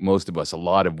to, I think, most of us, a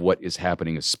lot of what is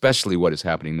happening, especially what is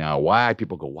happening now, why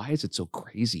people go, why is it so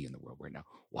crazy in the world right now?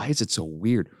 Why is it so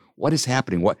weird? What is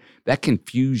happening? That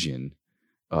confusion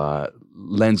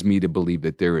lends me to believe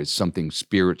that there is something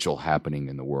spiritual happening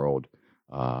in the world.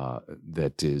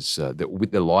 That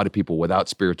a lot of people without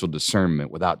spiritual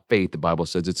discernment, without faith, the Bible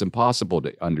says it's impossible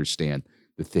to understand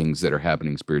the things that are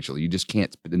happening spiritually. You just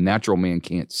can't, the natural man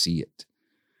can't see it.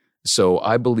 So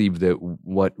I believe that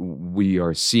what we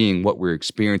are seeing, what we're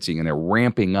experiencing, and a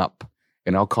ramping up,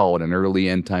 and I'll call it an early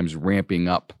end times ramping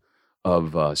up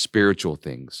of spiritual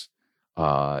things,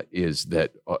 is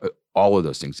that all of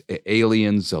those things,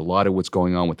 aliens, a lot of what's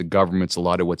going on with the governments, a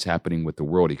lot of what's happening with the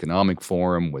World Economic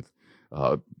Forum, with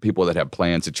people that have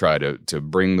plans to try to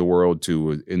bring the world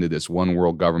into this one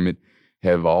world government,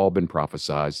 have all been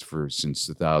prophesied since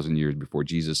 1,000 years before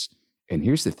Jesus. And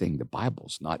here's the thing: the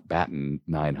Bible's not batting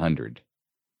 900;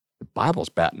 the Bible's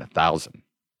batting 1,000.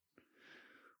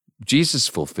 Jesus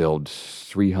fulfilled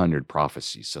 300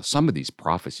 prophecies. So some of these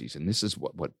prophecies, and this is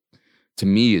what to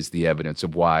me is the evidence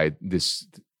of why this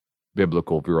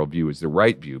biblical worldview is the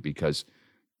right view, because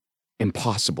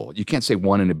impossible. You can't say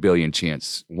 1 in a billion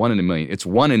chance, 1 in a million. It's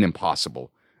 1 in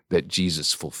impossible that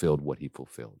Jesus fulfilled what he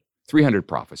fulfilled. 300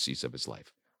 prophecies of his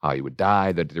life. How he would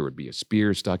die, that there would be a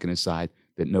spear stuck in his side,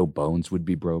 that no bones would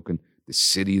be broken, the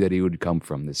city that he would come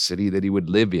from, the city that he would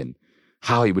live in,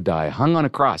 how he would die, hung on a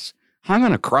cross. Hung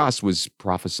on a cross was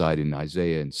prophesied in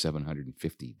Isaiah in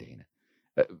 750, Dana.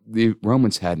 The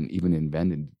Romans hadn't even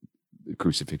invented the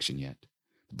crucifixion yet.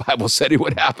 The Bible said it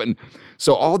would happen.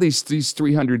 So all these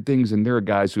 300 things, and there are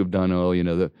guys who have done,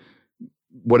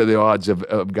 what are the odds of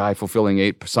a guy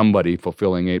somebody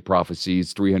fulfilling 8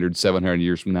 prophecies, 300, 700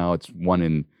 years from now? It's 1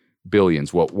 in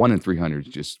billions. Well, 1 in 300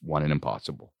 is just 1 in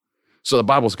impossible. So the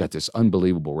Bible's got this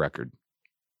unbelievable record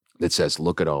that says,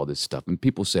 look at all this stuff. And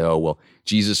people say, oh, well,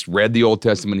 Jesus read the Old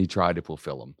Testament, he tried to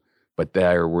fulfill them. But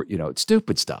there were, it's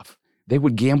stupid stuff. They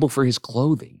would gamble for his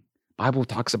clothing. Bible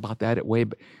talks about that that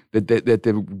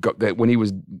when he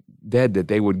was dead, that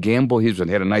they would gamble. He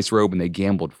had a nice robe and they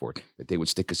gambled for it. That they would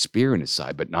stick a spear in his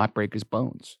side, but not break his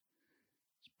bones.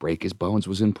 break his bones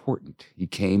was important. He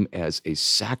came as a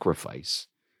sacrifice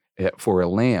for a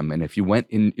lamb. And if you went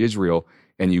in Israel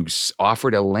and you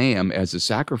offered a lamb as a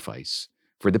sacrifice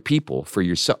for the people, for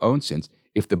your own sins,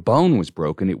 if the bone was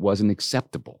broken, it wasn't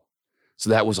acceptable. So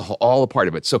that was all a part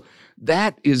of it. So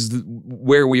that is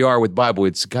where we are with Bible.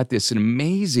 It's got this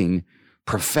amazing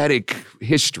prophetic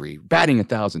history, batting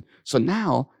 1,000. So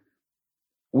now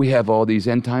we have all these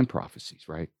end time prophecies,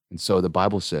 right? And so the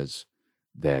Bible says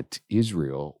that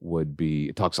Israel would be,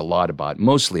 it talks a lot about,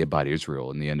 mostly about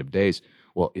Israel in the end of days.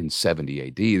 Well, in 70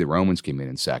 AD, the Romans came in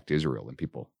and sacked Israel, and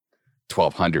people,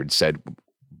 1200 said,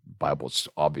 Bible's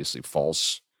obviously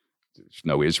false. There's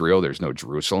no Israel, there's no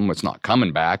Jerusalem, it's not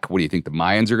coming back. What do you think, the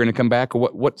Mayans are going to come back?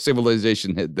 What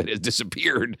civilization that has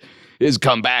disappeared has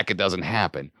come back? It doesn't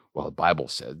happen. Well, the Bible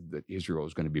said that Israel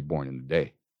is going to be born in a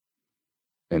day.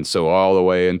 And so all the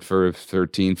way in for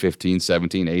 13, 15,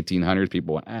 17, 1800s,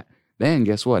 people went, Then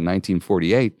guess what?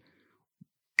 1948,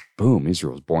 boom,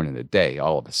 Israel was born in a day.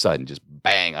 All of a sudden, just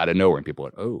bang, out of nowhere. And people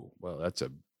went, oh, well, that's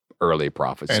an early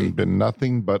prophecy. And been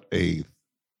nothing but a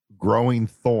growing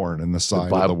thorn in the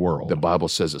side of the world. The Bible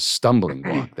says a stumbling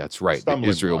block. That's right.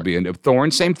 Israel block. Being a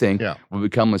thorn, same thing, Yeah. will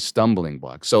become a stumbling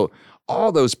block. So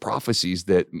all those prophecies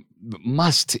that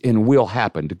must and will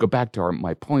happen, to go back to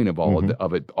my point of all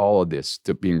all of this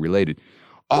to being related,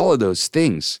 all of those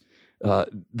things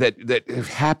that are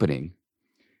happening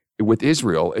with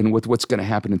Israel and with what's going to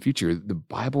happen in the future, the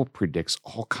Bible predicts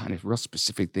all kind of real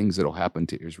specific things that will happen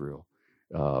to Israel.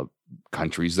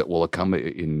 Countries that will come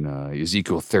in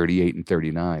Ezekiel 38 and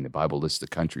 39. The Bible lists the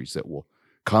countries that will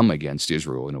come against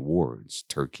Israel in a war. It's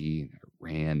Turkey,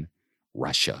 Iran,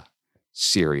 Russia,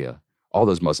 Syria. All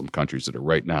those Muslim countries that are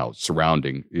right now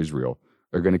surrounding Israel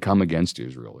are going to come against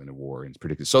Israel in a war. And it's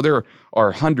predicted. So there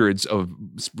are hundreds of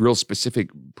real specific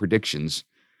predictions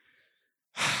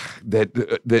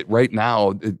that right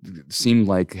now seem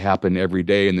like happen every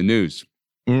day in the news.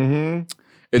 Mm-hmm.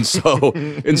 And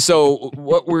so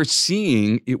what we're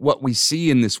seeing, what we see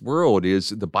in this world is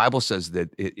the Bible says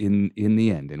that in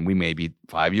the end, and we may be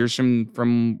 5 years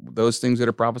from those things that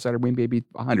are prophesied, or we may be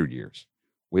 100 years.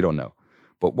 We don't know.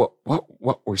 But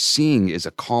what we're seeing is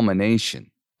a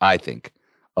culmination, I think,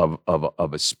 of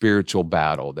a spiritual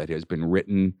battle that has been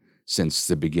written since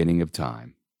the beginning of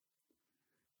time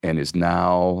and is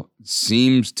now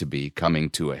seems to be coming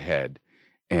to a head.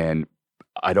 And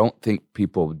I don't think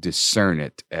people discern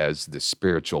it as the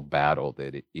spiritual battle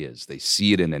that it is. They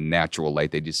see it in a natural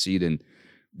light. They just see it in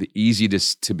the easy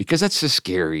to because that's a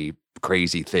scary,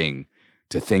 crazy thing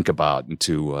to think about and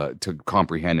to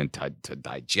comprehend and to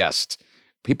digest.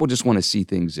 People just want to see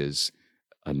things as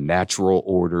a natural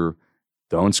order.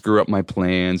 Don't screw up my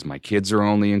plans. My kids are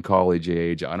only in college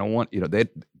age. I don't want,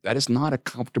 that is not a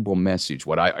comfortable message.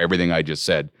 Everything I just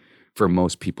said, for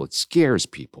most people, it scares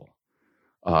people.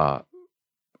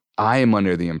 I am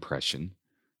under the impression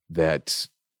that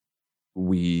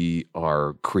we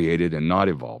are created and not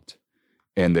evolved,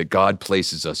 and that God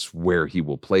places us where he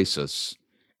will place us.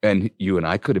 And you and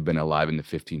I could have been alive in the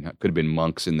could have been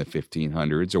monks in the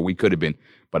 1500s, or we could have been,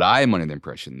 but I am under the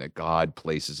impression that God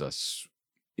places us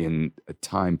in a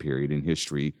time period in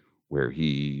history where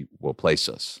he will place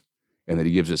us, and that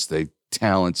he gives us the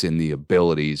talents and the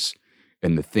abilities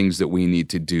and the things that we need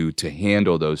to do to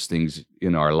handle those things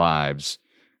in our lives,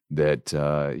 that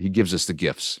he gives us the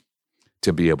gifts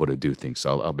to be able to do things.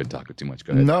 So I've been talking too much.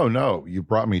 Go ahead. No, you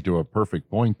brought me to a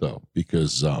perfect point though,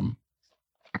 because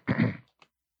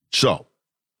so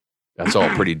that's all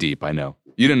pretty deep. I know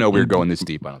you didn't know we were going this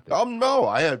deep. I don't think. No,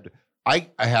 I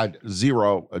had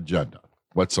zero agenda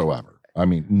whatsoever. I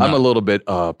mean, I'm a little bit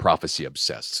prophecy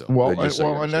obsessed. So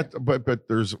but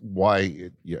there's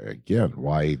why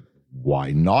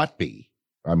not be?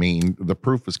 I mean, the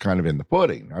proof is kind of in the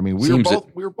pudding. I mean, we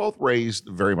were both raised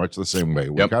very much the same way.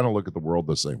 We kind of look at the world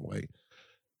the same way.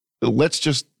 Let's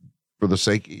just,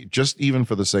 even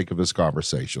for the sake of this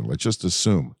conversation, let's just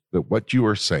assume that what you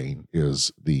are saying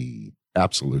is the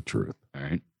absolute truth. All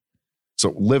right.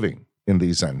 So living in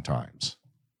these end times,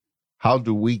 how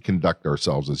do we conduct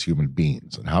ourselves as human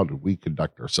beings, and how do we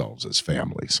conduct ourselves as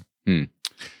families?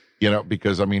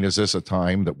 Because I mean, is this a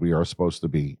time that we are supposed to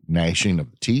be gnashing of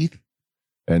the teeth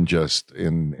and just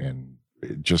in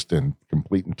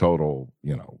complete and total,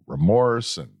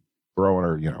 remorse and throwing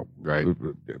our, right,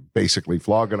 basically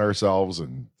flogging ourselves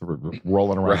and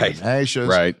rolling around in ashes,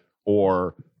 right?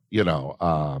 Or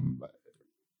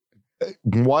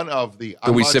one of the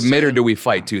do we submit or do we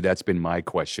fight too? That's been my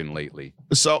question lately.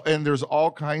 So, and there's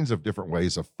all kinds of different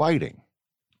ways of fighting,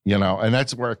 and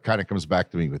that's where it kind of comes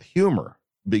back to me with humor,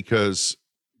 because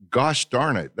gosh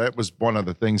darn it, that was one of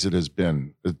the things that has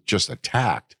been just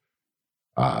attacked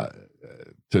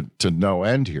to no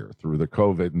end here through the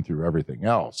COVID and through everything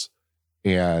else.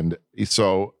 And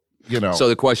so, So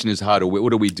the question is, what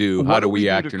do we do? How do we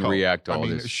act and cope? react to all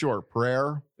this? Sure,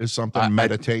 prayer is something.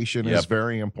 Meditation is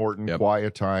very important. Yep.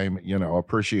 Quiet time,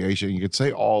 appreciation. You could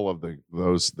say all of the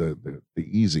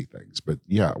easy things, but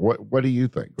yeah, what do you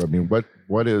think? I mean,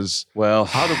 what is? Well,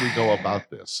 how do we go about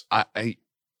this?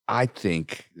 I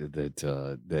think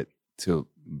that to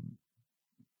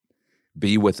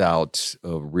be without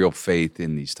real faith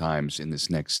in these times, in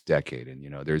this next decade,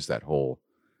 and there's that whole.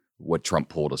 What Trump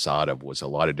pulled us out of was a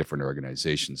lot of different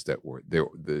organizations that were there.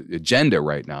 The agenda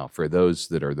right now for those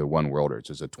that are the one worlders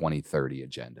is a 2030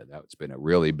 agenda. That's been a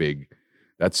really big,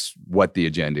 that's what the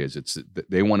agenda is. It's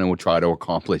they want to try to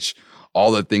accomplish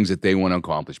all the things that they want to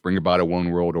accomplish, bring about a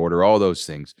one world order, all those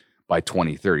things by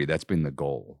 2030. That's been the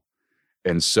goal.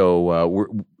 And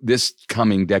so this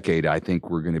coming decade, I think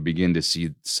we're going to begin to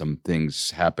see some things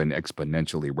happen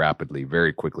exponentially, rapidly,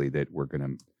 very quickly that we're going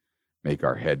to make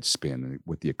our heads spin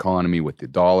with the economy, with the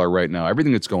dollar right now,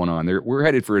 everything that's going on there. We're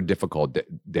headed for a difficult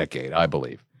decade, I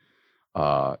believe.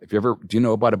 Do you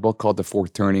know about a book called The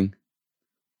Fourth Turning?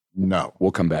 No. We'll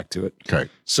come back to it.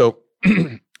 Okay. So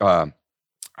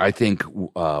I think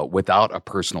without a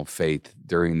personal faith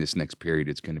during this next period,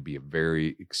 it's going to be a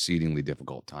very exceedingly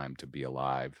difficult time to be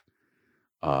alive.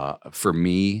 For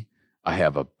me, I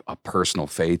have a personal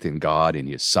faith in God and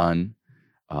his son.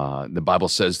 The Bible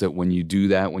says that when you do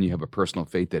that, when you have a personal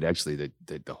faith, that actually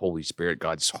the Holy Spirit,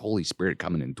 God's Holy Spirit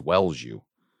coming and dwells you,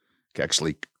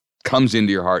 actually comes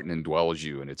into your heart and indwells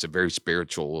you. And it's a very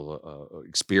spiritual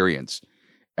experience.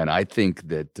 And I think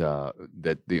that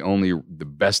the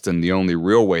best and the only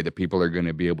real way that people are going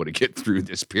to be able to get through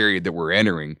this period that we're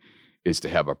entering is to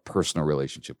have a personal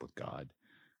relationship with God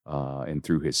and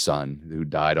through his son who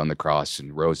died on the cross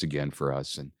and rose again for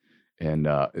us. And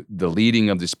the leading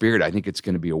of the Spirit, I think it's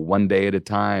going to be a one day at a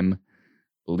time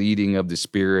leading of the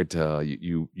Spirit.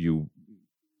 You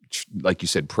like you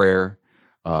said, prayer.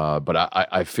 But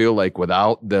I feel like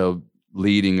without the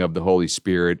leading of the Holy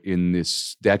Spirit in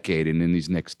this decade and in these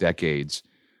next decades,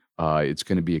 it's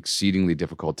going to be exceedingly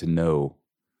difficult to know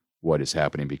what is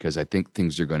happening, because I think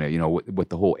things are going to, with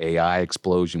the whole AI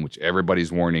explosion, which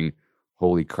everybody's warning,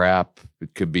 holy crap,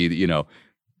 it could be,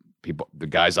 people, the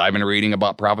guys I've been reading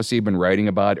about prophecy have been writing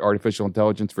about artificial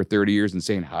intelligence for 30 years and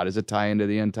saying, how does it tie into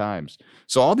the end times?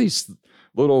 So all these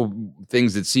little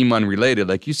things that seem unrelated,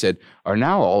 like you said, are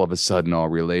now all of a sudden all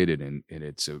related. And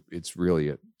it's really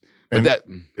a, but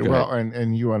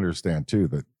and you understand too,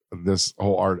 that this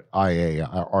whole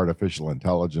artificial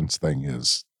intelligence thing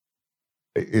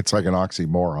it's like an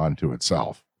oxymoron to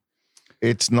itself.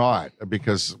 It's not,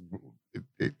 because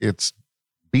it's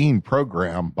being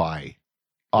programmed by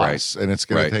us, and it's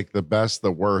going to take the best,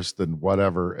 the worst, and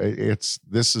whatever.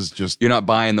 This is just, you're not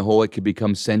buying the whole it could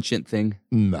become sentient thing.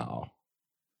 No.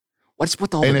 What's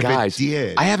with all the guys?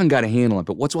 I haven't got a handle on it,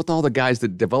 but what's with all the guys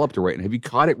that developed it right? And have you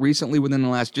caught it recently within the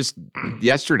last, just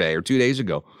yesterday or 2 days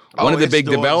ago? One of the big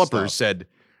developers said,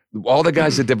 all the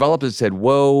guys that developed it said,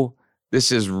 whoa,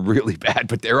 this is really bad.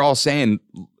 But they're all saying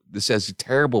this has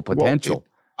terrible potential.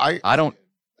 Well, I don't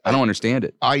understand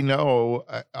it. I know.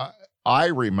 I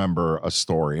remember a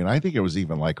story, and I think it was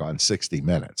even like on 60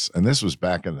 Minutes, and this was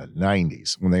back in the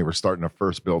 90s when they were starting to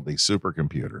first build these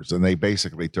supercomputers, and they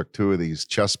basically took two of these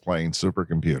chess-playing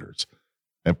supercomputers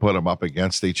and put them up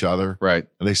against each other. Right.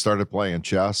 And they started playing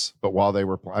chess, but while they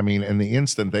were, in the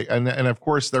instant, and of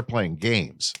course they're playing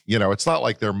games. It's not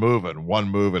like they're moving one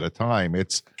move at a time.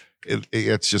 It's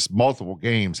just multiple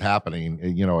games happening,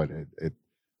 at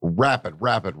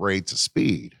rapid rates of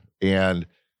speed. And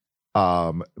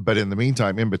but in the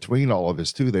meantime, in between all of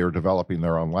this too, they were developing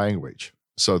their own language,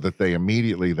 so that they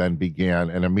immediately then began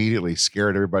and immediately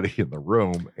scared everybody in the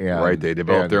room. And they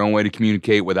developed their own way to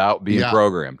communicate without being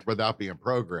programmed. Without being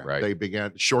programmed, right. They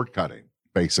began shortcutting,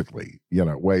 basically,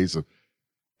 ways of.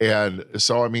 And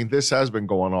so, this has been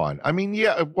going on.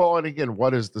 Well, and again,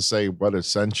 what is to say what is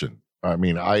sentient?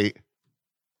 I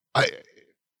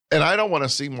don't want to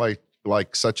seem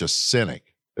like such a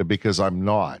cynic, because I'm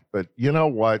not. But you know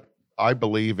what? I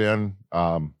believe in,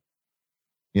 plant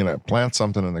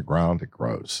something in the ground, it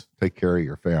grows. Take care of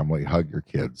your family, hug your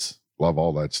kids, love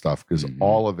all that stuff, because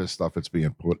all of this stuff that's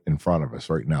being put in front of us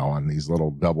right now on these little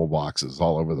double boxes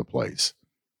all over the place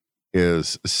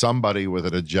is somebody with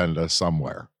an agenda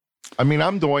somewhere.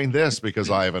 I'm doing this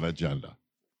because I have an agenda.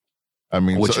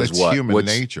 Which so is it's what? Human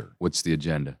nature. What's the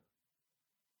agenda?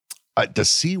 To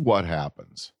see what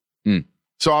happens.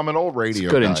 So I'm an old radio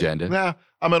guy. Good guy. agenda.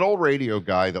 I'm an old radio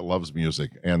guy that loves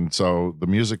music. And so the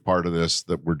music part of this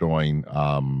that we're doing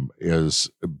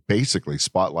is basically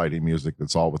spotlighting music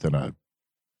that's all within a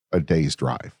a day's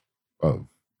drive of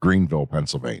Greenville,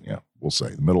 Pennsylvania, we'll say,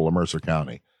 the middle of Mercer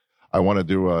County. I want to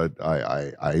do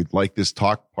I like this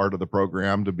talk part of the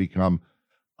program to become,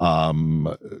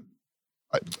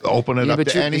 open it up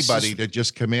to anybody to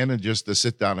just come in and just to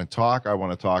sit down and talk. I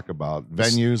want to talk about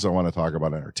venues. I want to talk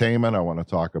about entertainment. I want to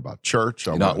talk about church.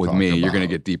 Not with me. You're going to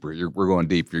get deeper. We're going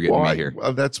deep. You're getting me here.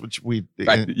 Well, that's what we.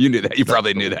 Right. You knew that. You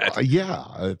probably knew that. Yeah,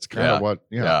 it's kind of what.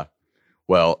 Yeah.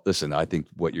 Well, listen. I think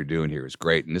what you're doing here is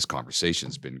great, and this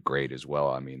conversation's been great as well.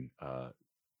 I mean,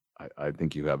 I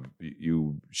think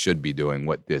you should be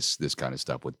doing this kind of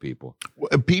stuff with people.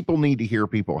 People need to hear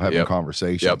people having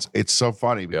conversations. It's so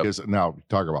funny because now we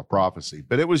talk about prophecy,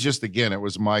 but it was just, again, it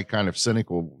was my kind of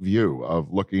cynical view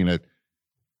of looking at,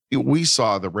 we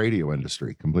saw the radio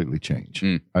industry completely change.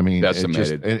 I mean,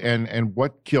 decimated. And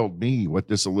what killed me, what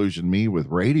disillusioned me with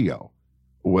radio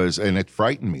was, and it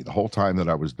frightened me the whole time that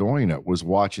I was doing it, was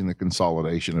watching the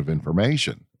consolidation of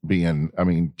information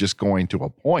just going to a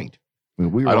point. I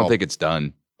don't think it's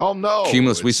done. Oh, no.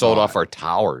 Cumulus, we sold off our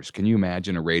towers. Can you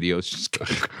imagine a radio?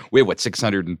 We have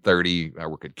 630? I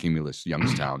work at Cumulus,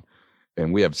 Youngstown,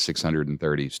 and we have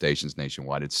 630 stations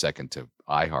nationwide. It's second to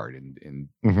iHeart and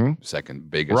second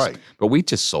biggest. Right. But we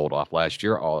just sold off last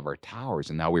year all of our towers,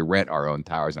 and now we rent our own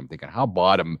towers. I'm thinking, how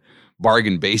bottom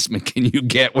bargain basement can you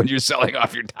get when you're selling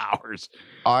off your towers?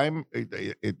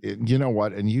 You know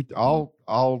what? And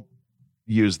I'll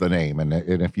use the name, and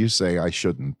if you say I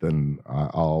shouldn't, then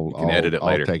I'll edit it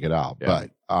later. I'll take it out. Yeah.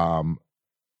 But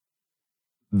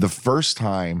the first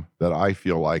time that I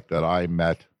feel like that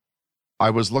I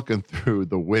was looking through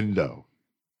the window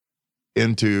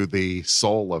into the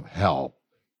soul of hell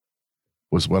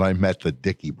was when I met the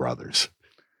Dickey brothers.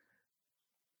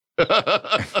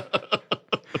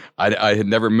 I had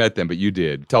never met them, but you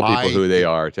did. Tell people who they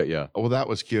are. Well, that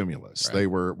was Cumulus. Right.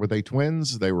 Were they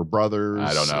twins? They were brothers.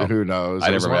 I don't know. Who knows?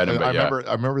 I never met them. But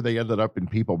I remember they ended up in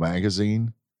People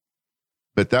magazine.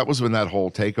 But that was when that whole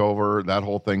takeover, that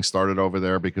whole thing started over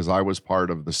there, because I was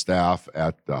part of the staff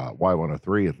at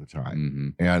Y103 at the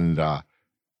time, and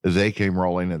they came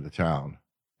rolling into town,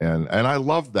 and I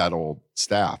loved that old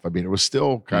staff. I mean, it was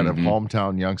still kind of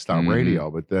hometown Youngstown radio,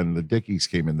 but then the Dickies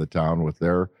came into town with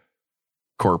their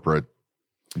corporate,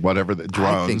 whatever, the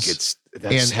drones. I think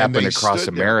that's happened across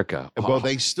America. Well,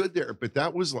 they stood there, but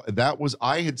that was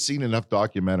I had seen enough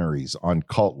documentaries on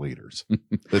cult leaders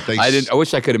that they. I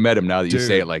wish I could have met them now that you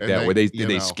say it like that. Were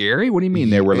they scary? What do you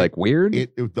mean? They were like weird?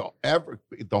 The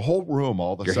whole room,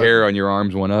 all of a sudden, your hair on your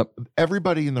arms went up.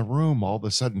 Everybody in the room all of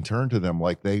a sudden turned to them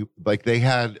like they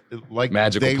had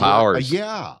magical powers.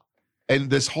 Yeah. And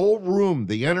this whole room,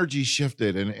 the energy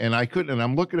shifted, and I couldn't. And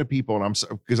I'm looking at people, and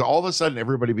because all of a sudden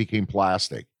everybody became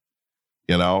plastic.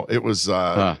 You know, it was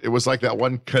like that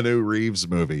one Keanu Reeves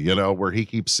movie, where he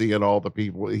keeps seeing all the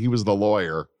people. He was the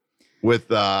lawyer with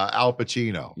Al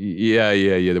Pacino. Yeah.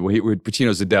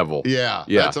 Pacino's the devil. Yeah.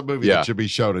 That's a movie that should be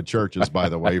shown in churches, by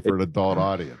the way, for an adult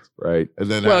audience. Right. And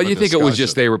then, you think it was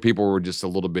just people were just a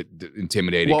little bit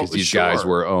intimidated because these guys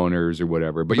were owners or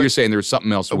whatever. But you're saying there was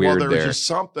something else weird there. Well, there was just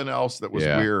something else that was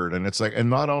weird, and it's like, and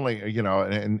not only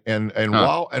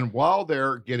while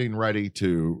they're getting ready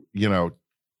to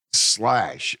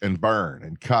slash and burn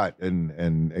and cut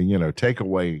and take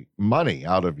away money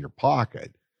out of your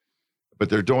pocket. But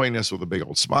they're doing this with a big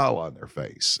old smile on their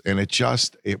face, and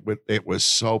it was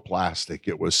so plastic,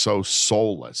 it was so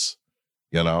soulless,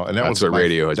 and that's what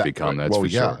radio has become. That's for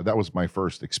sure. That was my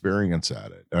first experience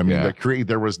at it. I mean,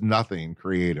 there was nothing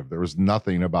creative. There was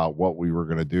nothing about what we were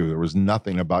going to do. There was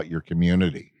nothing about your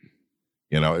community.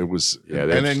 It was,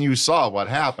 and then you saw what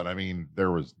happened. I mean,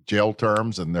 there was jail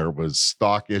terms, and there was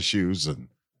stock issues,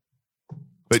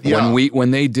 but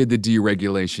when they did the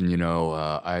deregulation,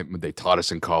 they taught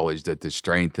us in college that the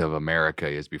strength of America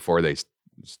is before they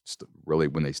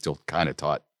when they still kind of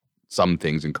taught some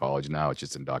things in college. Now it's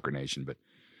just indoctrination, but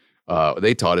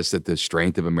they taught us that the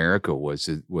strength of America was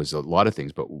a lot of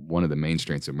things, but one of the main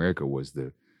strengths of America was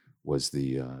the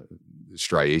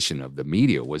striation of the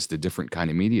media, was the different kind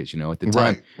of media. At the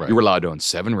time, you were allowed to own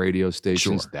 7 radio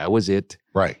stations. Sure. That was it.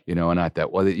 Right. And I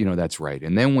thought, that's right.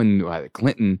 And then when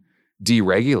Clinton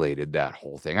deregulated that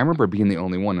whole thing, I remember being the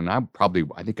only one, and I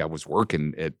think I was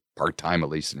working at part-time, at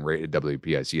least in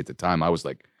WPIC at the time. I was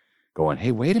like going,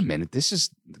 hey, wait a minute, this is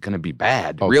going to be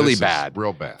bad, really bad,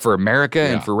 real bad for America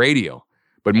and for radio.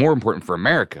 But more important for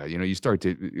America, you start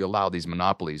to allow these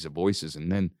monopolies of voices,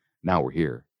 and then now we're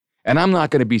here. And I'm not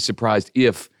going to be surprised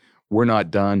if we're not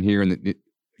done here. And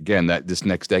again, that this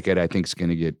next decade, I think, is going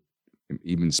to get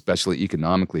even especially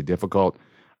economically difficult.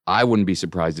 I wouldn't be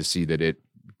surprised to see that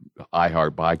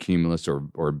iHeart by Cumulus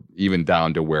or even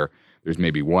down to where there's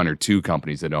maybe one or two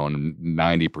companies that own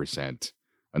 90%,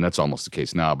 and that's almost the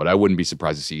case now. But I wouldn't be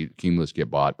surprised to see Cumulus get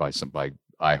bought by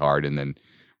iHeart, and then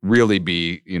really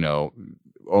be,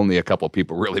 only a couple of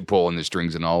people really pulling the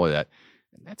strings and all of that.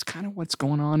 And that's kind of what's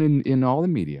going on in all the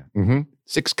media. Mm-hmm.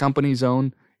 6 companies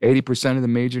own 80% of the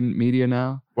major media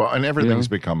now. Well, and everything's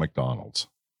become McDonald's.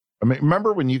 I mean,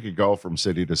 remember when you could go from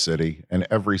city to city and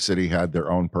every city had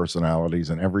their own personalities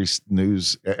and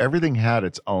everything had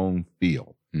its own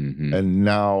feel. Mm-hmm. And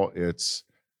now it's,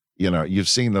 you've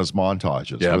seen those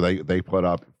montages where they put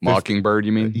up Mockingbird,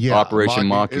 you mean? Yeah. Operation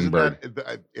Mockingbird.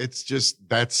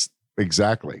 That's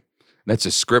exactly. That's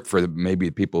a script for maybe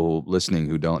people listening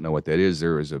who don't know what that is.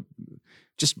 There is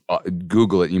just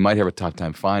Google it. You might have a tough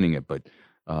time finding it, but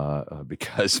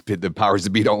because the powers that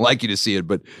be don't like you to see it.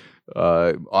 But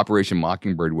Operation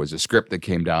Mockingbird was a script that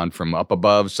came down from up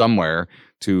above somewhere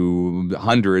to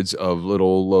hundreds of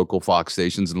little local Fox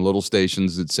stations and little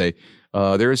stations that say,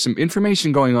 there is some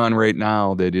information going on right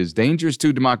now that is dangerous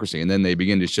to democracy. And then they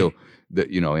begin to show that,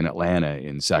 in Atlanta,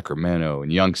 in Sacramento, in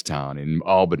Youngstown, in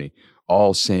Albany,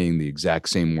 all saying the exact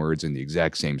same words in the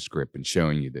exact same script and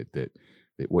showing you that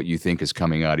what you think is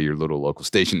coming out of your little local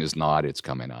station is not. It's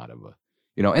coming out of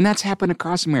and that's happened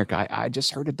across America. I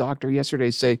just heard a doctor yesterday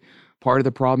say part of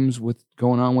the problems with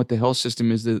going on with the health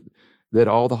system is that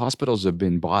all the hospitals have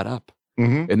been bought up,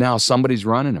 and now somebody's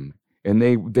running them. And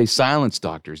they silenced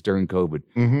doctors during COVID.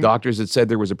 Mm-hmm. Doctors that said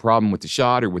there was a problem with the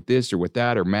shot or with this or with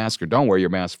that or mask or don't wear your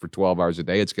mask for 12 hours a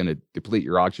day. It's going to deplete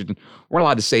your oxygen. We're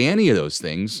allowed to say any of those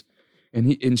things.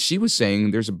 And she was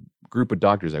saying there's a group of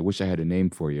doctors. I wish I had a name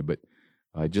for you, but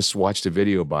I just watched a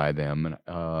video by them.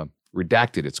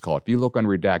 Redacted, it's called. If you look on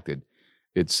Redacted,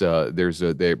 it's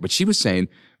but she was saying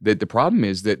that the problem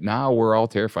is that now we're all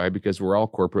terrified because we're all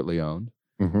corporately owned,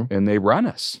 and they run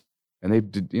us. And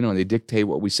they dictate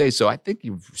what we say. So I think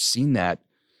you've seen that,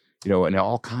 in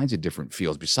all kinds of different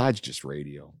fields besides just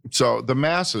radio. So the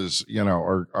masses,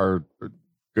 are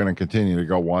going to continue to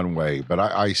go one way, but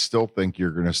I still think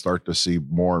you're going to start to see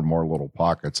more and more little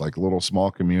pockets, like little small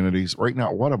communities. Right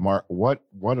now, what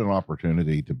an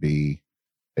opportunity to be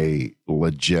a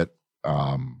legit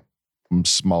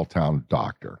small town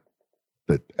doctor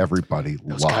that everybody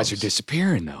loves. Those guys are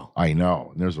disappearing, though. I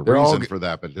know, and there's a reason for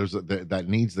that, but that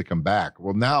needs to come back.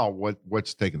 Well, now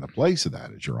what's taking the place of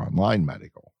that is your online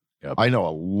medical. Yep. I know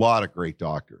a lot of great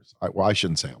doctors. I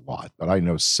shouldn't say a lot, but I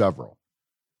know several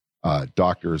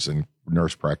doctors and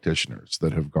nurse practitioners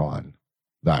that have gone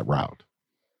that route.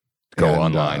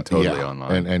 Online, totally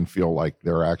online. And feel like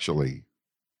they're actually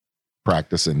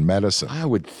practicing medicine. I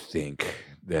would think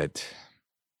that,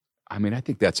 I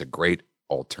think that's a great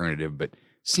alternative, but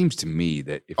seems to me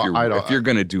that if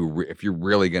you're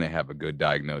really going to have a good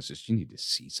diagnosis, you need to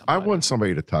see somebody. I want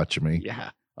somebody to touch me. Yeah.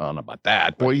 I don't know about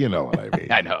that. But, well, you know what I mean.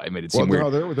 I know. I made it seem weird.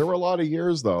 No, there were a lot of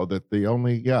years though that the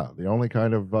only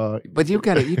kind of. But you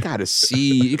gotta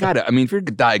see. If you're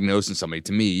diagnosing somebody,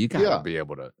 to me, you gotta be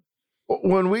able to.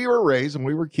 When we were raised and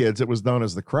we were kids, it was known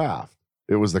as the craft.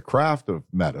 It was the craft of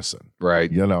medicine,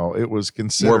 right? It was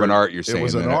considered more of an art. You're saying it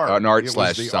was an art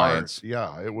slash science. Art.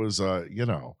 Yeah, it was.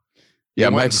 Yeah,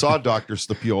 I saw Dr.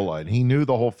 Stapiola, and he knew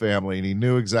the whole family, and he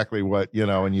knew exactly what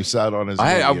and you sat on his.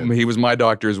 He was my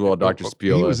doctor as well, Dr.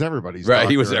 Stapiola. He was everybody's right. Doctor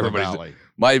He was everybody's.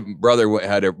 My brother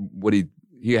had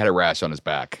he had a rash on his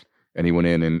back, and he went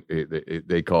in and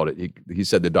they called it. He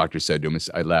said the doctor said to him.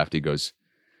 I laughed. He goes,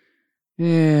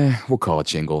 "Yeah, we'll call it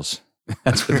shingles."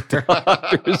 That's what the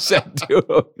doctor said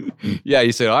to him. Yeah,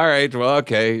 he said, "All right, well,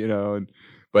 okay,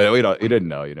 but he didn't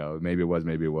know, maybe it was,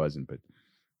 maybe it wasn't, but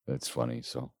that's funny."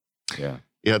 So.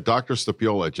 Yeah, Dr.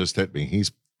 Stapiola just hit me.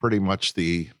 He's pretty much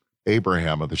the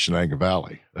Abraham of the Shenango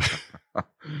Valley.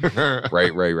 Right.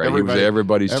 He was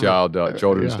everybody's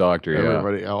children's doctor. Yeah,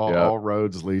 everybody. All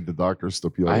roads lead to Dr.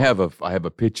 Stapiola. I have a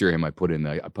picture of him. I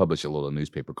published a little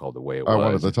newspaper called The Way It Was. I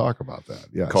wanted to talk about that.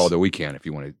 Yes, called The Weekend. If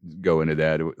you want to go into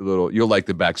that a little, you'll like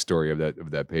the backstory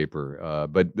of that paper.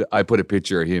 But I put a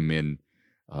picture of him in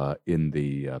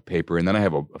the paper. And then I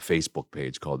have a Facebook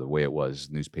page called The Way It Was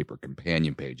newspaper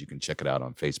companion page. You can check it out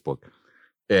on Facebook.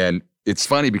 And it's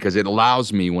funny because it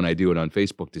allows me when I do it on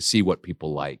Facebook to see what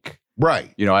people like.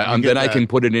 Right. I can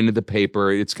put it into the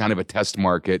paper. It's kind of a test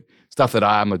market. Stuff that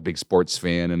I'm a big sports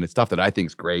fan and it's stuff that I think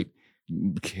is great.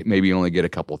 Maybe only get a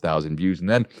couple thousand views. And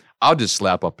then I'll just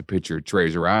slap up a picture of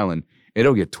Treasure Island.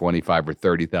 It'll get 25 or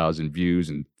 30,000 views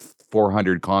and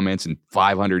 400 comments and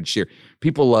 500 shares.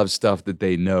 People love stuff that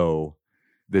they know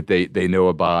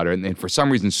about. And for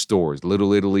some reason, stores,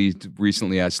 Little Italy,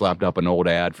 recently I slapped up an old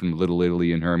ad from Little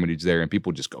Italy in Hermitage there, and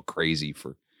people just go crazy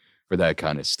for that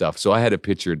kind of stuff. So I had a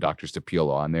picture of Dr.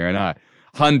 Stapiola on there, and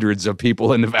hundreds of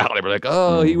people in the valley were like,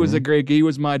 oh, he was a great, he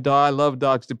was my dog. I love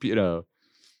dogs to,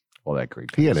 all that great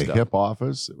He kind had of a stuff. hip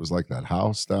office. It was like that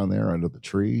house down there under the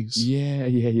trees.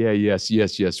 Yes.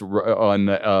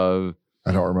 On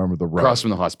I don't remember the road. across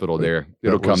from the hospital there.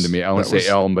 It'll come to me. I want to say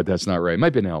Elm, but that's not right. It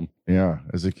might be an Elm. Yeah,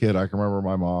 as a kid, I can remember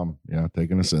my mom,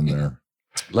 taking us in there.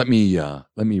 Let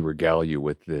me regale you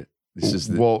with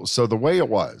So the way it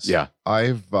was, Yeah.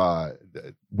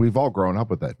 we've all grown up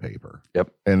with that paper.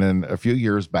 Yep. And then a few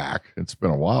years back, it's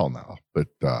been a while now, but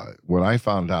when I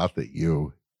found out that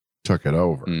you took it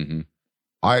over,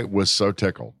 I was so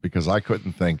tickled because I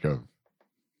couldn't think of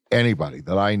anybody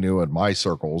that I knew in my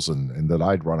circles and that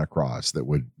I'd run across that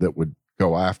would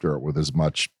go after it with as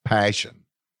much passion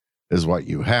as what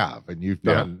you have. And you've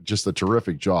done just a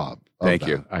terrific job. Thank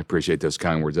you. I appreciate those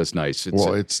kind words. That's nice.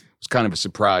 It's kind of a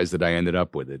surprise that I ended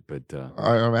up with it, but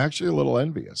I'm actually a little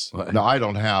envious. No, I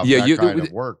don't have kind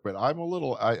of work, but I'm a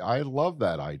little. I love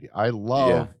that idea. I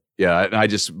love. Yeah, and I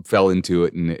just fell into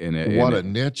it. What a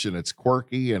niche, and it's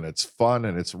quirky, and it's fun,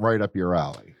 and it's right up your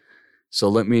alley. So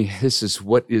this is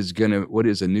what is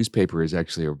a newspaper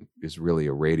is really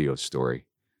a radio story.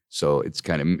 So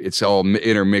it's all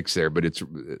intermixed there, but it's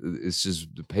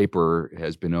just the paper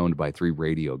has been owned by 3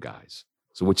 radio guys.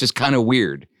 So which is kind of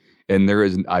weird.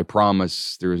 And I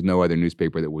promise there is no other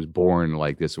newspaper that was born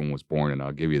like this one was born, and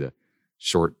I'll give you the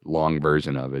short, long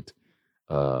version of it.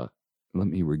 Let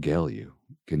me regale you.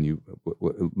 Can you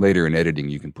later in editing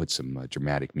you can put some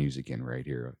dramatic music in right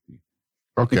here?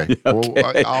 Okay. Okay.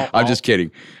 Well, I'm just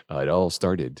kidding. It all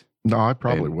started. No, I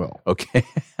probably will. Okay.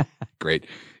 Great.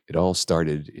 It all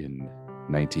started in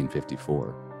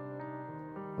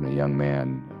 1954 when a young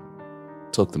man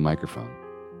took the microphone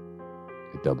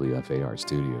at WFAR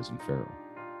Studios in Farrell.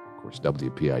 Of course,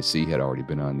 WPIC had already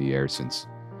been on the air since.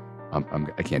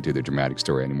 I can't do the dramatic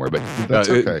story anymore, but that's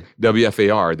okay.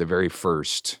 WFAR, the very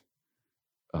first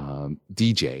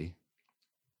DJ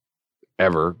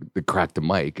ever that cracked the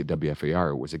mic at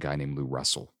WFAR was a guy named Lou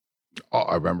Russell. Oh,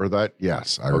 I remember that.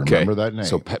 Yes, I remember that name.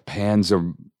 So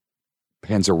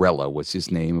Panzarella was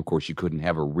his name. Of course, you couldn't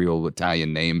have a real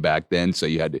Italian name back then, so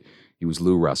he was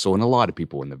Lou Russell, and a lot of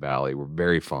people in the Valley were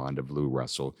very fond of Lou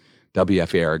Russell.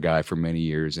 WFAR guy for many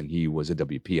years, and he was a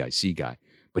WPIC guy.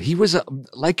 But he was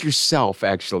like yourself,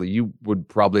 actually. You would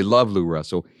probably love Lou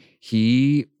Russell.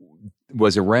 He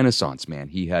was a Renaissance man.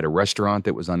 He had a restaurant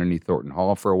that was underneath Thornton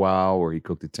Hall for a while where he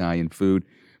cooked Italian food,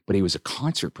 but he was a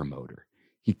concert promoter.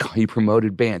 He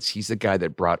promoted bands. He's the guy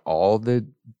that brought all the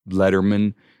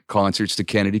Letterman concerts to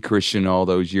Kennedy Christian all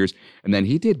those years. And then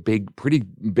he did pretty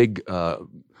big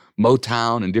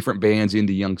Motown and different bands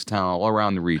into Youngstown all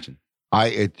around the region.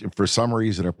 For some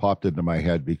reason, it popped into my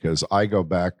head because I go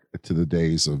back to the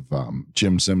days of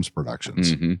Jim Sims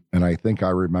Productions, and I think I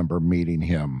remember meeting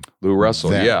him. Lou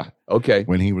Russell, yeah, okay.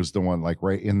 When he was doing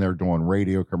right in there doing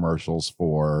radio commercials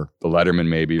for the Letterman,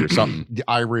 maybe or something.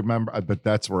 I remember, but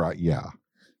that's where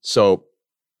So,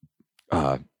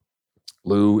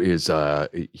 Lou is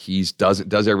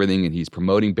does everything, and he's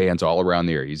promoting bands all around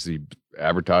the area. He's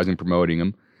advertising, promoting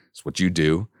them. It's what you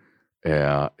do.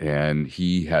 And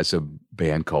he has a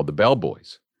band called the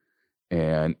Bellboys.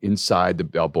 And inside the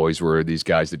Bellboys were these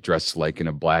guys that dressed like in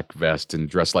a black vest and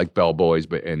dressed like bellboys,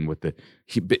 and with the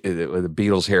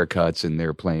Beatles haircuts, and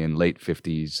they're playing late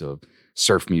 50s of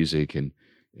surf music. And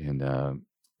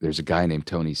there's a guy named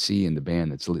Tony C in the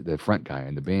band that's the front guy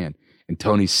in the band. And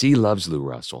Tony C loves Lou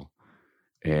Russell.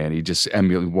 And he just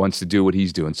wants to do what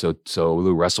he's doing. So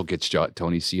Lou Russell gets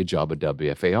Tony C a job at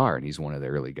WFAR, and he's one of the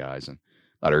early guys. And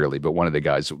not early, but one of the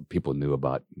guys people knew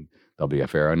about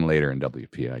WFAR and later in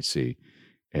WPIC.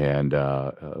 And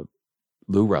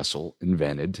Lou Russell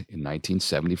invented in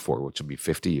 1974, which will be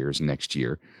 50 years next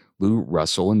year, Lou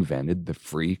Russell invented the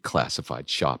free classified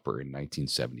shopper in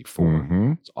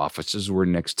 1974. His offices were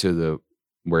next to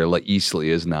where La Isla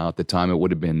is now. At the time, it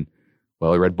would have been,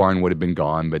 the Red Barn would have been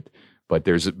gone, but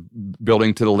there's a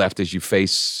building to the left as you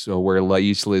face where La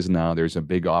Isla is now. There's a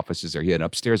big offices there. He had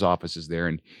upstairs offices there,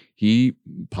 and he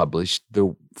published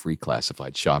the free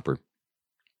classified shopper.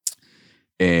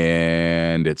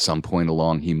 And at some point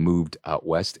along, he moved out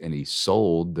west, and he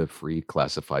sold the free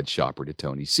classified shopper to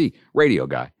Tony C, radio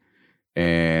guy.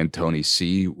 And Tony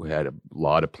C had a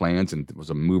lot of plans and was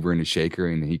a mover and a shaker,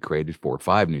 and he created 4 or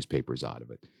 5 newspapers out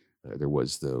of it. There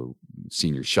was the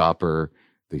Senior Shopper,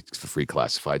 the free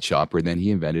classified shopper. Then he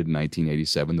invented in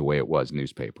 1987 the Way It Was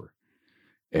newspaper.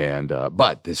 And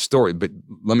but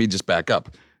let me just back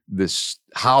up.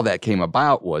 How that came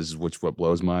about was, what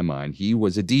blows my mind. He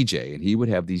was a DJ, and he would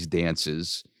have these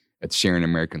dances at Sharon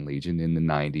American Legion in the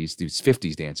 90s, these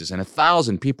 50s dances, and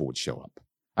 1,000 people would show up.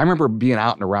 I remember being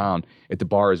out and around at the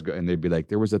bars, and they'd be like,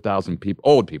 there was 1,000 people,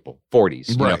 old people, 40s.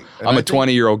 You know, I'm a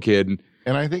 20-year-old kid.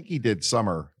 And I think he did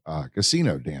summer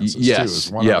casino dances yes,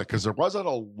 too. Because there wasn't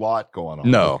a lot going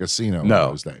on with casino in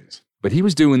those days. But he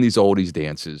was doing these oldies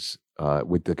dances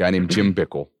with the guy named Jim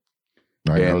Bickle.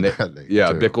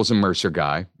 Bickle's a Mercer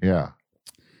guy. Yeah.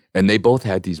 And they both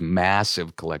had these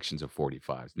massive collections of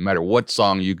 45s. No matter what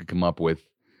song you could come up with,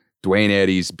 Dwayne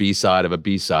Eddy's B-side of a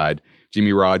B-side,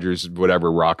 Jimmy Rogers,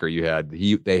 whatever rocker you had,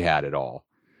 they had it all.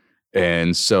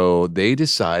 And so they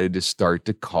decided to start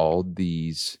to call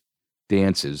these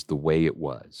dances The Way It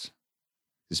Was.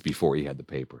 This is before he had the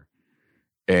paper.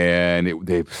 And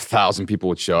 1,000 people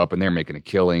would show up, and they're making a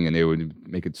killing, and they would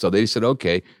make it. So they said,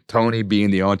 okay, Tony,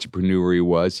 being the entrepreneur he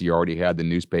was, he already had the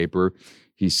newspaper.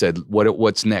 He said,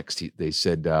 what's next? Tony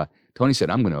said,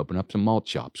 I'm going to open up some malt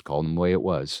shops, call them The Way It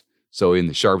Was. So in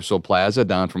the Sharpsville Plaza,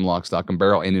 down from Lock, Stock, and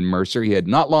Barrel, and in Mercer, he had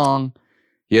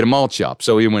a malt shop.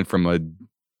 So he went from a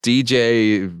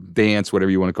DJ dance,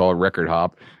 whatever you want to call it, record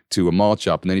hop, to a malt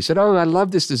shop. And then he said, oh, I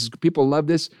love this. People love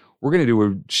this. We're going to do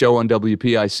a show on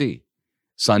WPIC.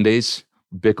 Sundays,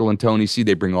 Bickle and Tony C,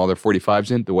 they bring all their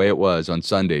 45s in, The Way It Was on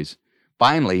Sundays.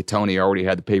 Finally, Tony already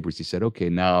had the papers. He said, okay,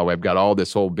 now I've got all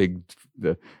this whole big,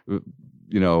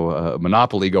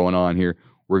 monopoly going on here.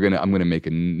 I'm going to make a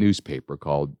newspaper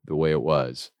called The Way It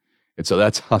Was. And so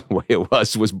that's how The Way It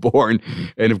Was born.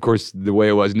 And of course, The Way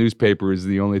It Was newspaper is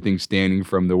the only thing standing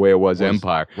from The Way It Was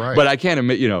empire. Right. But I can't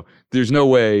admit, there's no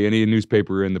way any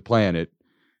newspaper in the planet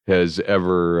has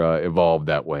ever evolved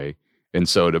that way. And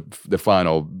so the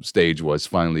final stage was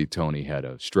finally Tony had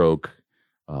a stroke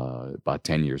about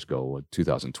 10 years ago,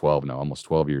 2012 now, almost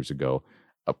 12 years ago.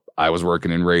 I was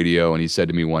working in radio, and he said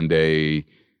to me one day,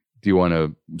 do you want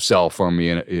to sell for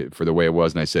me for The Way It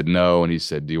Was? And I said, no. And he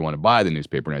said, do you want to buy the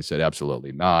newspaper? And I said,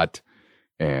 absolutely not.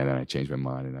 And then I changed my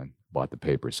mind, and I bought the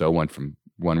paper. So I went from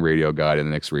one radio guy to the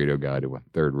next radio guy to a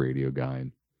third radio guy.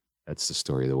 And that's the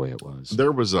story of The Way It Was.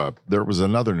 There was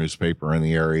another newspaper in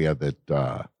the area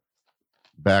that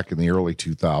back in the early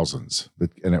 2000s,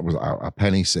 and it was a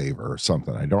penny saver or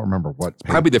something. I don't remember what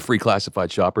paper. Probably the Free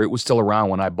Classified Shopper. It was still around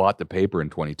when I bought the paper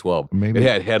in 2012. Maybe it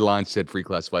had headlines that said Free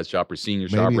Classified Shopper, Senior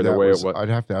Shopper, The Way It Was. I'd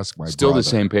have to ask my Still brother. The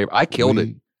same paper. I killed it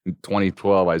in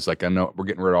 2012. I was like, I know we're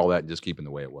getting rid of all that and just keeping The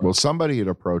Way It Was. Well, somebody had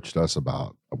approached us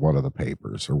about one of the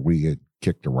papers, or we had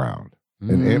kicked around.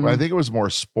 And I think it was more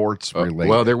sports related.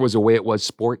 Well, there was a Way It Was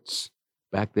Sports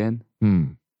back then.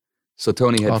 So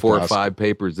Tony had 4 or 5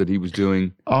 papers that he was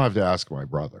doing. I'll have to ask my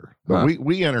brother. But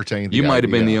we entertained. You might have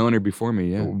been the owner before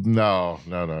me, yeah. No.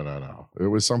 It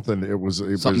was something. It was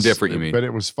something different. You mean? But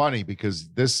it was funny because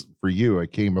this for you,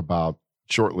 it came about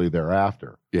shortly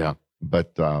thereafter. Yeah.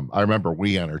 But I remember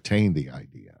we entertained the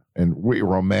idea, and we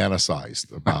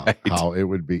romanticized about how it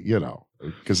would be.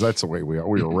 Because that's the way we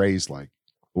were raised. Like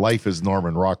life is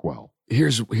Norman Rockwell.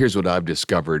 Here's what I've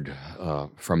discovered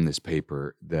from this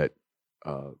paper that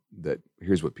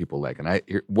here's what people like, and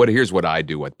here's what I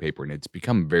do with paper, and it's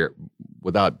become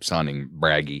without sounding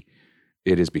braggy,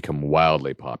 it has become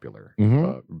wildly popular.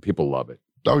 People love it.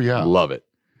 Oh yeah, love it.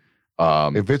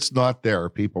 If it's not there,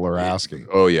 people are asking.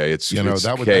 Oh yeah, it's chaos.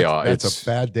 That's a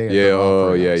bad day. Yeah.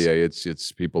 Oh yeah.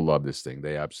 It's people love this thing.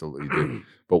 They absolutely do.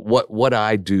 But what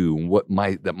I do,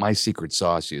 my secret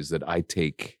sauce is that I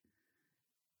take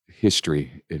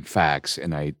history and facts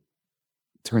and I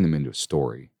turn them into a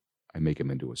story. I make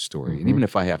them into a story. And even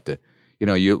if I have to,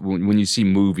 when you see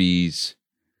movies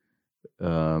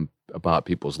about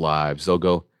people's lives, they'll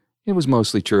go, it was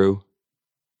mostly true.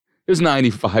 It was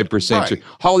 95% true.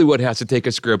 Hollywood has to take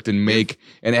a script and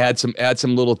add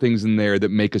some little things in there that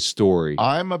make a story.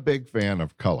 I'm a big fan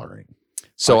of coloring.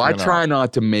 So I try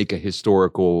not to make a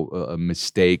historical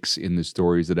mistakes in the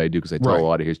stories that I do, because I tell a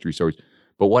lot of history stories.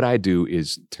 But what I do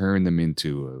is turn them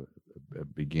into a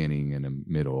beginning and a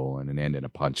middle and an end and a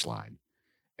punchline,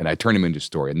 and I turn them into a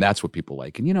story, and that's what people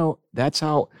like. And that's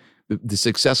how the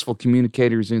successful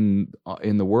communicators in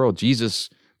the world. Jesus,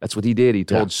 that's what he did. He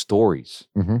told stories,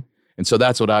 and so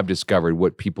that's what I've discovered.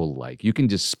 What people like. You can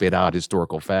just spit out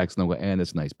historical facts and they'll go, "And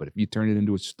it's nice," but if you turn it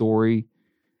into a story,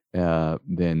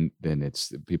 then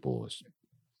it's people.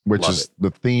 Which is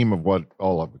the theme of what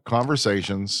all of the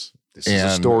conversations. This is a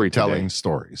storytelling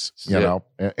stories, and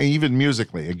even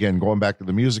musically. Again, going back to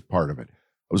the music part of it,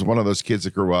 I was one of those kids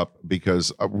that grew up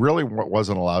because I really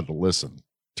wasn't allowed to listen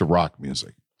to rock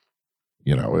music.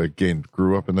 Again,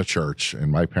 grew up in the church,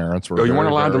 and my parents were. Oh, you weren't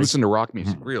allowed to listen to rock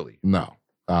music, really? No,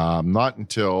 not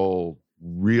until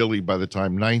really by the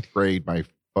time 9th grade, my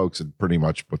folks had pretty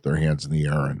much put their hands in the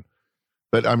air.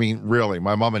 But I mean, really,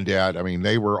 my mom and dad,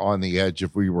 they were on the edge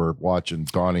if we were watching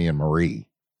Donnie and Marie.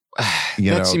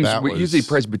 Usually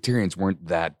Presbyterians weren't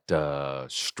that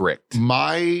strict.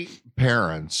 My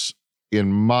parents,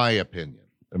 in my opinion,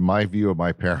 in my view of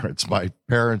my parents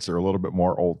are a little bit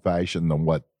more old-fashioned than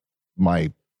what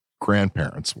my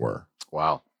grandparents were.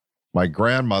 Wow. My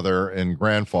grandmother and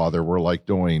grandfather were like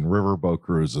doing riverboat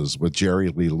cruises with Jerry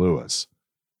Lee Lewis.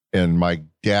 And my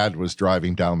dad was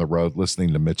driving down the road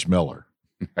listening to Mitch Miller.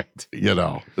 Right.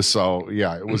 So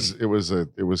yeah, it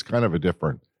was kind of a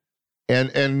different.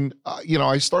 And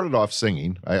I started off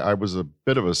singing. I was a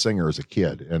bit of a singer as a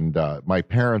kid, and my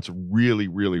parents really,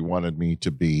 really wanted me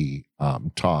to be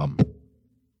Tom.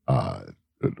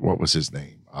 What was his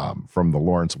name? From the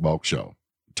Lawrence Welk Show,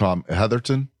 Tom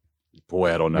Heatherton.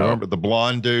 Boy, I don't know. Remember the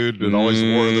blonde dude that always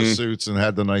wore the suits and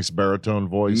had the nice baritone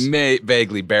voice?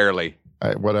 Vaguely, barely.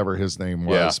 Whatever his name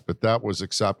was, but that was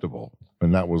acceptable.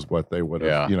 And that was what they would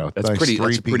have, that's pretty,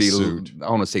 suit. I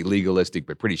want to say legalistic,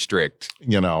 but pretty strict. If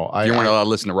you weren't allowed to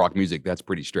listen to rock music, that's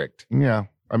pretty strict. Yeah.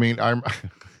 I mean, I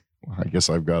guess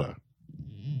I've got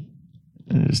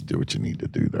to just do what you need to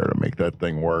do there to make that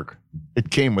thing work.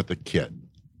 It came with the kit.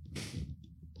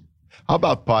 How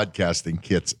about podcasting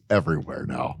kits everywhere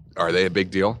now? Are they a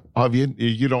big deal? Have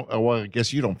you don't, well, I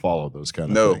guess you don't follow those kind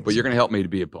of things. No, but you're going to help me to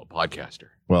be a podcaster.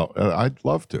 Well, I'd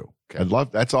love to. Okay.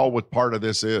 That's all what part of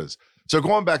this is. So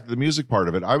going back to the music part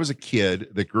of it, I was a kid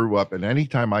that grew up, and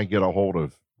anytime I get a hold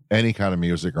of any kind of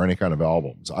music or any kind of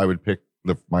albums, I would pick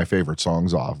my favorite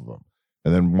songs off of them.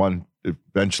 And then one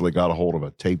eventually got a hold of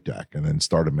a tape deck and then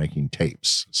started making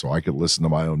tapes so I could listen to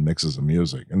my own mixes of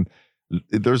music. And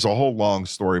there's a whole long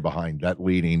story behind that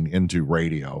leading into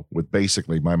radio, with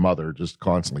basically my mother just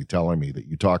constantly telling me that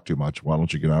you talk too much. Why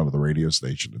don't you get out of the radio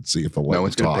station and see if they'll let you talk? No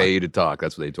one's going to pay you to talk.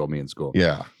 That's what they told me in school.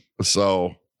 Yeah.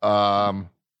 So,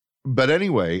 but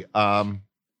anyway,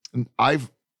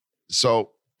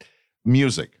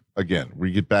 music, again,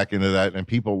 we get back into that, and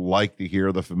people like to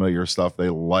hear the familiar stuff.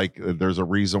 There's a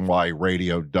reason why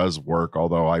radio does work,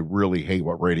 although I really hate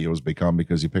what radio has become,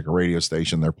 because you pick a radio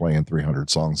station, they're playing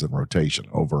 300 songs in rotation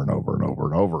over and over and over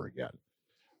and over again.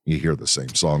 You hear the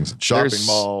same songs in shopping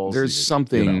malls. There's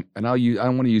something, and I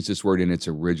want to use this word in its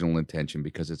original intention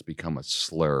because it's become a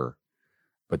slur,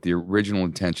 but the original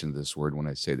intention of this word, when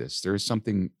I say this, there's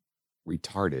something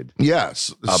retarded.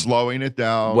 Yes, slowing it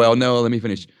down. Well, no, let me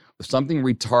finish. Something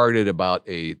retarded about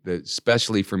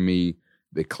especially for me,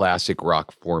 the classic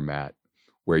rock format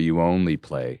where you only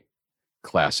play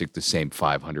the same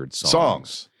 500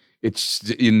 songs.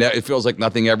 It feels like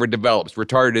nothing ever develops.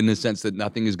 Retarded in the sense that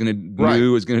nothing is going to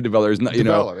new is going to develop.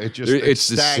 It's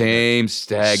the same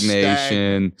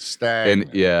stagnation. Stagnant.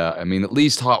 And yeah, I mean, at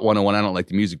least Hot 101. I don't like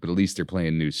the music, but at least they're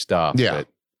playing new stuff. Yeah.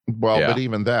 But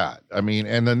even that, I mean,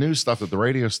 and the new stuff that the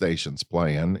radio station's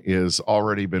playing is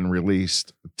already been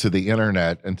released to the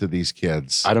internet and to these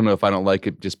kids. I don't know if I don't like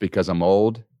it just because I'm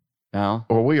old now.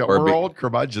 Well, we're old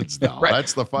curmudgeons now. Right.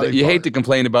 That's the funny part. You hate to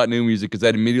complain about new music because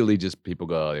that immediately just people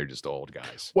go, oh, they're just old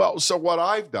guys. Well, so what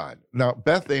I've done now,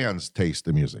 Beth Ann's taste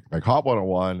of music, like Hot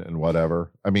 101 and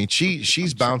whatever. I mean,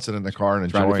 she's bouncing in the car and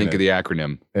enjoying it. Trying to think of the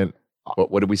acronym. And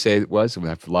what did we say it was?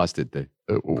 I've lost it. The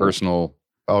personal.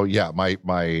 Oh yeah, my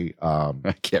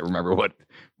I can't remember what.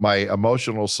 My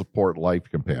emotional support life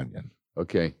companion.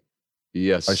 Okay.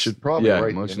 Yes. I should probably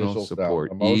write emotional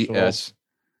support. ESL.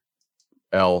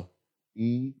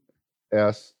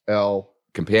 ESL.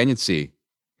 Companion C.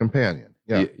 Companion.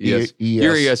 Yeah.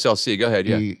 Your ESLC. Go ahead.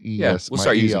 Yeah. Yes. We'll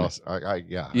start using it.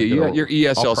 Your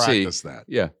ESLC. I'll practice that.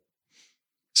 Yeah.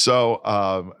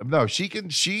 So no, she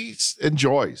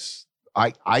enjoys.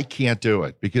 I can't do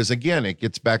it because, again, it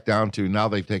gets back down to now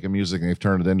they've taken music and they've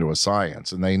turned it into a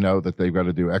science, and they know that they've got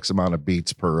to do X amount of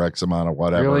beats per X amount of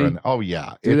whatever. Really? And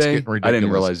it's getting ridiculous. I didn't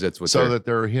realize that's what. So that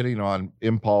they're hitting on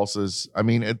impulses. I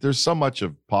mean, there's so much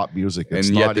of pop music, and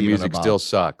yet the music still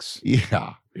sucks.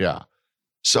 Yeah.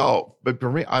 So, but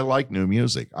for me, I like new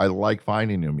music. I like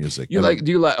finding new music. Do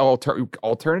you like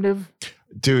alternative?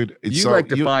 Dude, you like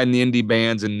to find the indie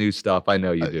bands and new stuff. I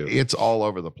know you do. It's all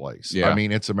over the place. Yeah. I mean,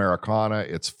 it's Americana,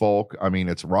 it's folk. I mean,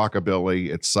 it's rockabilly,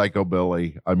 it's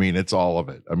psychobilly. I mean, it's all of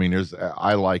it. I mean,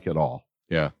 I like it all.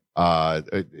 Yeah.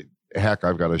 Heck,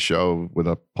 I've got a show with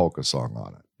a polka song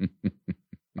on it.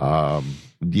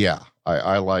 Yeah,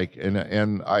 I like, and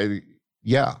then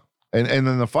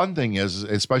the fun thing is,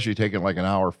 especially taking like an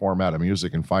hour format of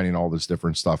music and finding all this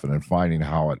different stuff and then finding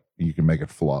how you can make it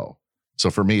flow. So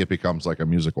for me, it becomes like a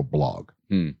musical blog.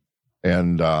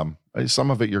 And some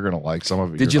of it you're going to like, some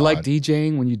of it Did you like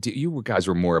DJing when you guys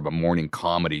were more of a morning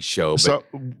comedy show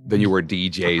than you were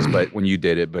DJs, but when you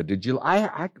did it, but did you,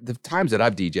 the times that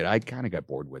I've DJed, I kind of got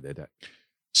bored with it.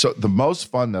 So the most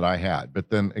fun that I had,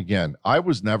 but then again, I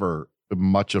was never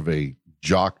much of a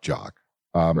jock.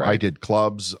 I Right. did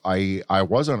clubs. I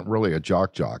wasn't really a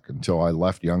jock until I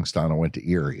left Youngstown and went to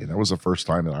Erie. And that was the first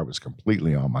time that I was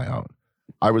completely on my own.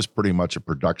 I was pretty much a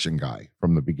production guy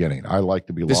from the beginning. I like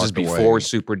to be This is locked before away.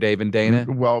 Super Dave and Dana?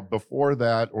 Well, before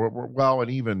that, and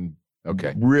even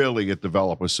Okay. really it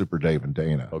developed with Super Dave and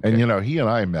Dana. Okay. And, he and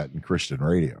I met in Christian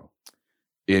radio.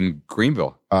 In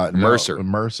Greenville? No, Mercer.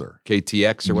 Mercer.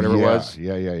 KTX or whatever it was?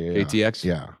 Yeah. KTX?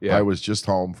 Yeah. I was just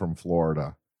home from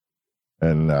Florida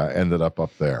and ended up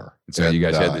there. So you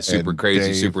guys had the super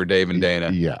crazy Super Dave and Dana.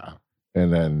 Yeah.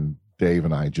 And then Dave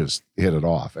and I just hit it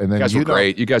off. And then you guys were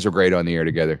great. You guys were great on the air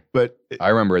together. But I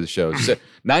remember the shows.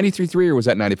 93.3 or was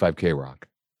that 95 K-Rock?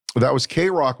 That was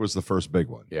K-Rock was the first big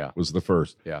one. Yeah. Was the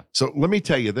first. Yeah. So let me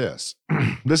tell you this.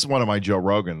 This is one of my Joe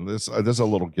Rogan. This is a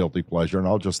little guilty pleasure, and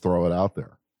I'll just throw it out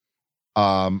there.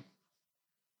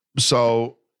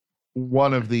 So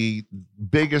one of the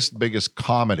biggest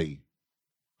comedy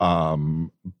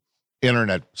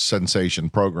internet sensation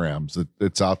programs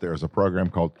that's out there is a program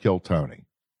called Kill Tony.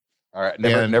 All right.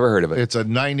 Never heard of it. It's a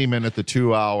 90-minute to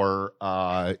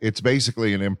 2-hour. It's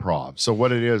basically an improv. So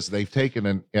what it is, they've taken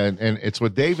and it's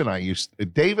what Dave and I used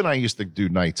to do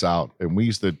nights out, and we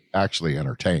used to actually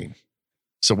entertain.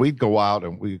 So we'd go out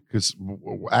and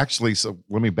so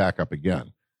let me back up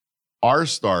again. Our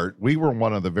start, we were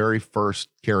one of the very first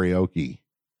karaoke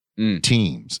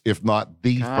teams, if not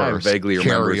the first. I vaguely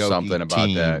remember karaoke something about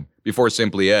team that. Before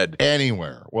Simply Ed.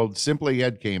 Anywhere. Well, Simply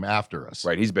Ed came after us.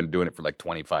 Right. He's been doing it for like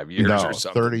 25 years or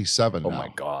something. 37 Oh now. my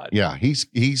God. Yeah, he's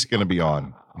going to be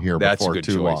on here That's before a good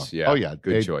too long. choice. Yeah. Oh yeah,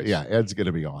 Good choice. Yeah, Ed's going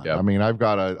to be on. Yep. I mean, I've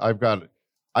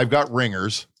got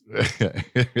ringers,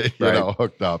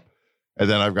 hooked up, and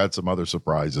then I've got some other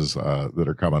surprises that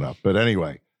are coming up. But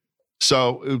anyway,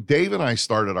 so Dave and I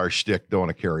started our shtick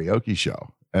doing a karaoke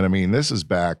show, and I mean, this is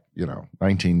back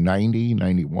 1990,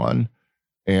 91,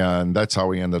 and that's how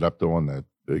we ended up doing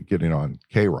getting on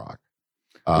K-Rock.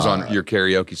 Was on your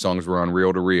karaoke songs were on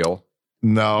Reel to Reel.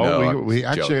 No, we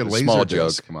actually had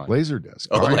Laserdisc. Come on. Laserdisc.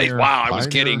 Oh, wow, I was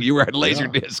kidding. You were at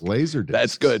Laserdisc. Laserdisc.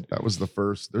 That's good. That was the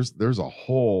first. There's a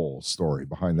whole story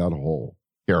behind that whole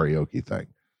karaoke thing.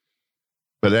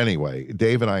 But anyway,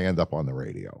 Dave and I end up on the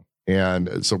radio.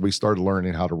 And so we started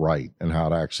learning how to write and how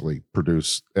to actually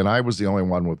produce. And I was the only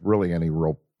one with really any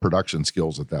real production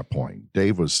skills at that point.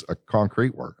 Dave was a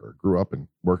concrete worker, grew up in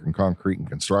working concrete and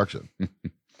construction.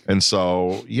 And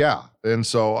so,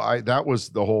 that was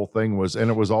the whole thing and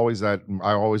it was always that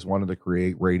I always wanted to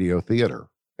create radio theater,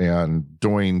 and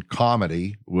doing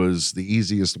comedy was the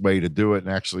easiest way to do it.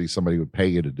 And actually somebody would pay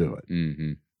you to do it.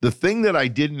 Mm-hmm. The thing that I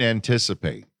didn't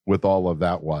anticipate with all of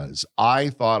that was I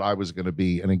thought I was going to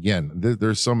be, and again,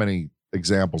 there's so many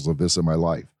examples of this in my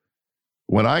life.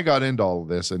 When I got into all of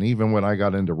this, and even when I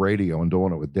got into radio and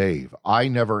doing it with Dave, I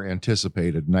never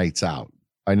anticipated nights out.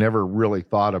 I never really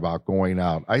thought about going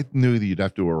out. I knew that you'd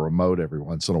have to do a remote every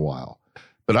once in a while,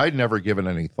 but I'd never given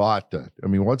any thought to,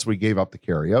 once we gave up the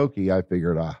karaoke, I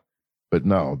figured, but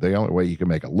no, the only way you can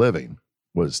make a living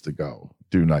was to go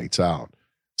do nights out.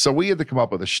 So we had to come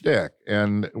up with a shtick.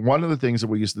 And one of the things that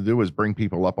we used to do is bring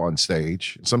people up on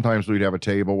stage. Sometimes we'd have a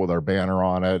table with our banner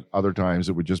on it. Other times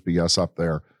it would just be us up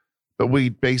there. But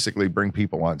we'd basically bring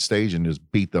people on stage and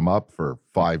just beat them up for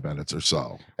 5 minutes or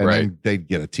so. And then they'd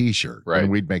get a T-shirt. Right.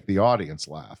 And we'd make the audience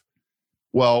laugh.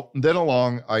 Well, then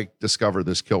along, I discovered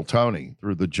this Kill Tony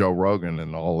through the Joe Rogan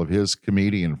and all of his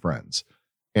comedian friends.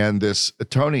 And this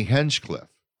Tony Hinchcliffe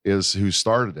is who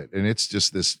started it. And it's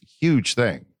just this huge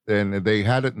thing. And they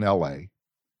had it in LA.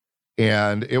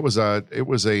 And it was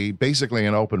basically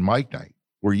an open mic night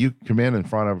where you come in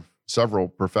front of several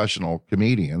professional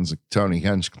comedians, Tony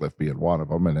Hinchcliffe being one of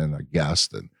them, and then a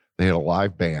guest, and they had a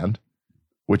live band,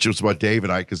 which was what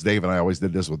because Dave and I always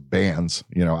did this with bands,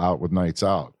 out with nights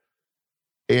out.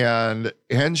 And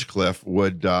Hinchcliffe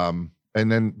would, and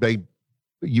then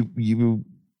you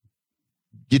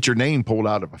get your name pulled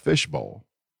out of a fishbowl,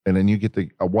 and then you get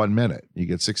a 1 minute, you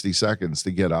get 60 seconds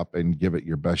to get up and give it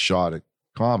your best shot at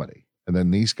comedy. And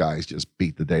then these guys just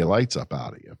beat the daylights up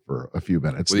out of you for a few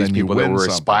minutes. Were these then people that were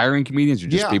something. aspiring comedians or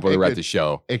just people that were at the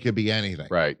show? It could be anything.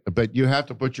 Right. But you have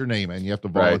to put your name in. You have to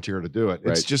volunteer to do it.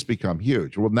 It's just become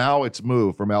huge. Well, now it's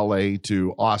moved from LA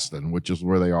to Austin, which is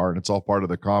where they are. And it's all part of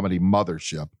the comedy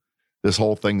mothership. This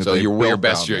whole thing. That so your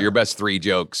best 3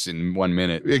 jokes in 1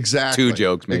 minute. Exactly. 2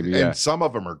 jokes maybe. And some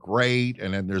of them are great.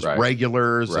 And then there's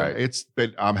regulars. Right.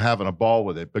 I'm having a ball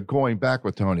with it. But going back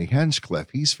with Tony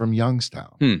Hinchcliffe, he's from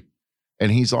Youngstown. And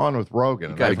he's on with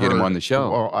Rogan. You got to get him on the show.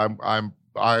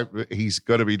 Well, he's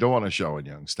going to be doing a show in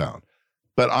Youngstown.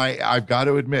 But I've got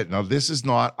to admit, now this is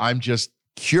not, I'm just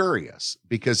curious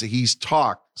because he's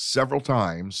talked several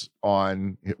times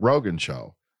on Rogan's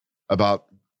show about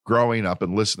growing up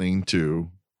and listening to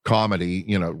comedy,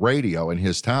 radio in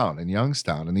his town, in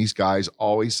Youngstown. And these guys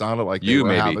always sounded like they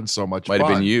were having so much fun. Might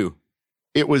have been you.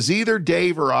 It was either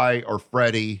Dave or I or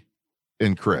Freddie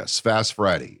and Chris, Fast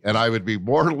Freddie. And I would be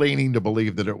more leaning to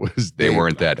believe that it was Dave. They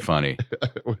weren't that funny.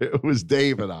 It was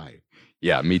Dave and I.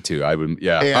 Yeah, me too. I would.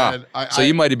 Yeah. And so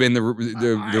you might have been the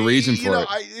reason for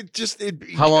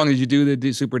it. How long did you do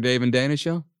the Super Dave and Dana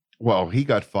show? Well, he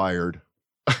got fired.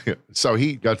 So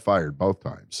he got fired both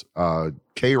times.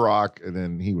 K-Rock, and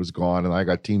then he was gone, and I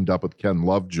got teamed up with Ken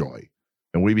Lovejoy,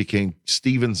 and we became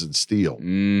Stevens and Steele.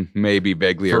 Maybe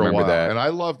vaguely I remember that. And I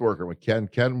loved working with Ken.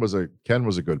 Ken was a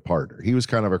good partner. He was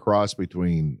kind of a cross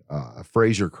between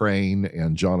Fraser Crane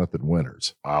and Jonathan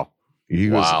Winters. Wow. He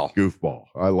was a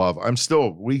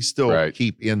goofball. We still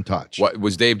keep in touch. What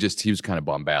was Dave? He was kind of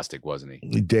bombastic, wasn't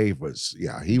he? Dave was,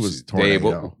 he was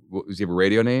tornado. Dave, was he have a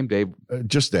radio name? Dave?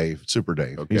 Just Dave, Super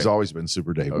Dave. Okay. He's always been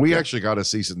Super Dave. Okay. We actually got a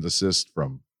cease and desist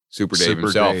from Super Dave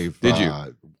himself. Did you?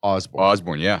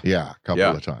 Osborne, yeah. Yeah, a couple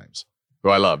of times. Who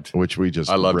I loved. Which we just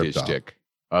I loved his shtick.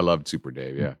 I loved Super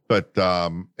Dave, yeah. But,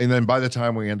 and then by the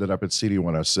time we ended up at CD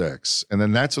 106, and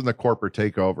then that's when the corporate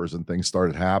takeovers and things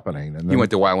started happening. And then, he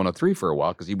went to Y103 for a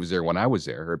while because he was there when I was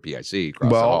there, or PIC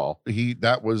across the hall.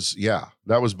 That was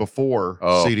before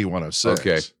CD 106.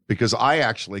 Okay. Because I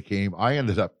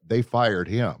ended up, they fired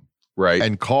him. Right.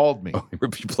 And called me.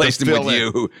 Replaced him with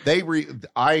you.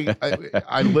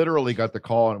 I literally got the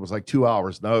call, and it was like 2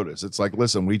 hours notice. It's like,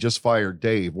 listen, we just fired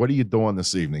Dave. What are you doing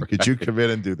this evening? Could you come in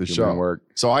and do the show? Work.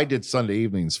 So I did Sunday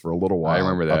evenings for a little while. I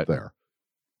remember that. Up there.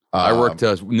 I worked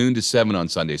noon to 7 on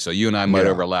Sunday, so you and I might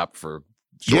overlap for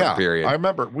a short period. I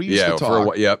remember we used to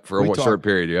talk. For a short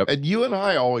period. Yep. And you and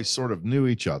I always sort of knew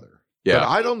each other. Yeah. But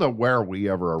I don't know where we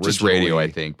ever originally. Just radio,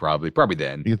 I think, probably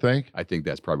then. You think? I think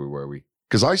that's probably where we.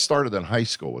 Because I started in high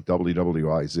school with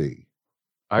WWIZ.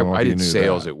 I did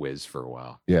sales at Wiz for a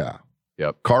while. Yeah.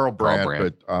 Yep. Carl Brandt.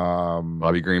 But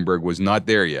Bobby Greenberg was not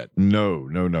there yet. No.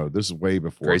 This is way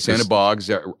before. Grace Anna Boggs,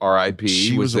 R.I.P.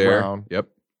 She was there. Around. Yep.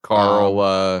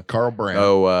 Carl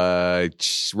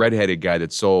Brandt. Redheaded guy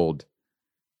that sold.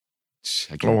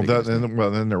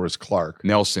 Then there was Clark.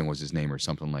 Nelson was his name or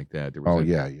something like that. There was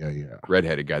yeah.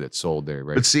 Redheaded guy that sold there.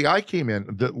 Right. But see, I came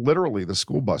in. Literally, the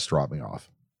school bus dropped me off.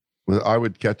 I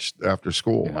would catch after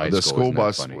school. The school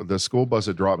bus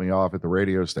would drop me off at the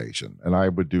radio station, and I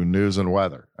would do news and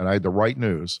weather. And I had to write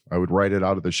news. I would write it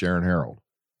out of the Sharon Herald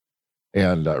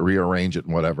and rearrange it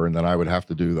and whatever. And then I would have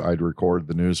to I'd record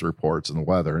the news reports and the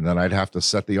weather. And then I'd have to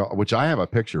set which I have a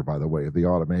picture, by the way, of the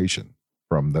automation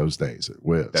from those days at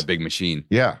Wiz. That big machine.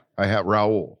 Yeah. I have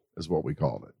Raoul is what we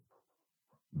called it.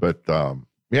 But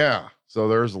so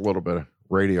there's a little bit of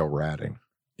radio ratting.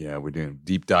 Yeah, we're doing a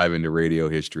deep dive into radio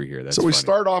history here. That's so we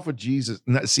start off with Jesus.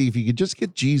 See, if you could just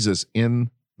get Jesus in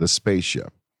the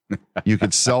spaceship, you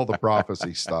could sell the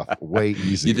prophecy stuff way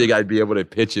easier. You think I'd be able to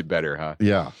pitch it better, huh?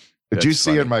 Yeah. Did you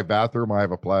see in my bathroom, I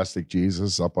have a plastic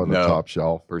Jesus up on the top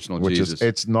shelf. Personal Jesus.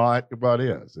 It's not, well, it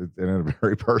is. It's in a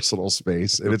very personal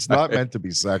space, and it's not meant to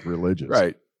be sacrilegious.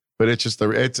 Right. But it's just,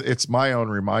 it's my own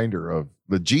reminder of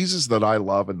the Jesus that I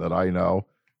love and that I know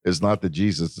is not the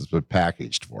Jesus that's been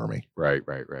packaged for me. Right.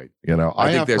 I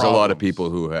think there's a lot of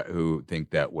people who think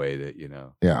that way. That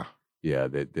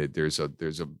that there's a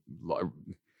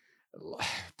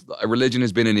religion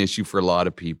has been an issue for a lot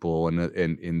of people,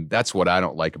 and that's what I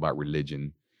don't like about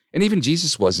religion. And even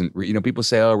Jesus wasn't. People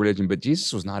say, "Oh, religion," but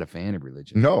Jesus was not a fan of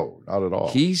religion. No, not at all.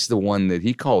 He's the one that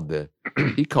he called the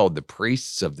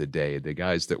priests of the day, the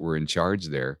guys that were in charge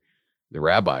there, the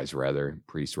rabbis,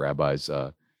 priests, rabbis.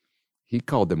 He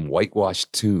called them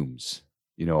whitewashed tombs,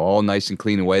 all nice and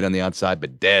clean and white on the outside,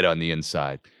 but dead on the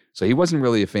inside. So he wasn't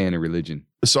really a fan of religion.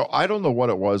 So I don't know what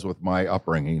it was with my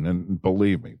upbringing, and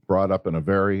believe me, brought up in a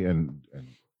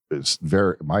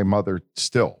my mother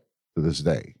still to this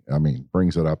day,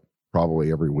 brings it up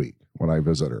probably every week when I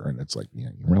visit her, and it's like,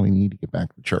 you really need to get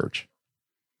back to church.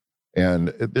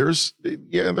 And there's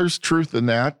truth in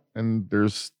that, and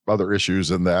there's other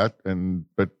issues in that,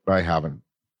 but I haven't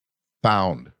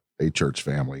found a church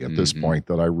family at this point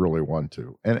that I really want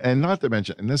to. And not to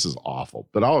mention, and this is awful,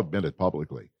 but I'll admit it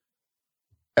publicly.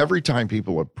 Every time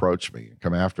people approach me and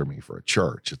come after me for a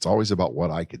church, it's always about what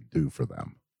I could do for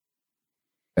them.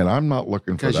 And I'm not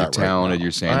looking for that. Because you're talented, you're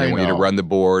saying they want you to run the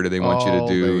board, or they want you to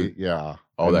do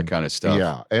all that kind of stuff.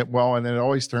 Yeah. And it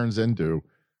always turns into,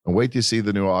 and wait till you see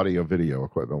the new audio video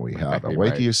equipment we have. And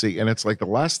wait till you see, and it's like the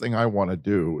last thing I want to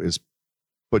do is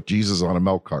put Jesus on a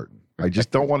milk carton. I just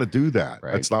don't want to do that.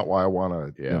 Right. That's not why I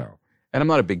want to, And I'm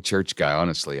not a big church guy,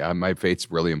 honestly. My faith's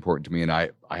really important to me, and I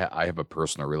have a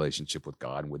personal relationship with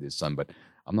God and with His Son. But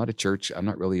I'm not a church. I'm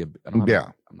not really. I'm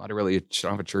not really. I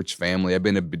don't have a church family. I've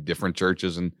been to different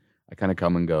churches, and I kind of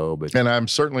come and go. And I'm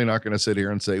certainly not going to sit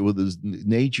here and say, "Well,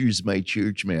 nature's my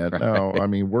church, man." Right. No, I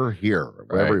mean we're here,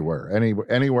 everywhere.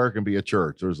 Anywhere can be a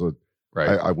church. There's a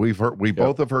right. We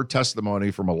both have heard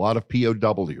testimony from a lot of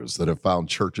POWs that have found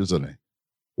churches in a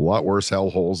lot worse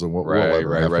hellholes than what we'll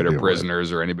ever have to deal or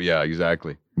prisoners with. Or anybody. Yeah,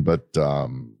 exactly. But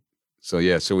so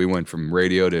we went from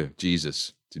radio to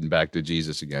Jesus, and back to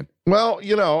Jesus again. Well,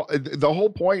 the whole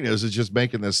point is just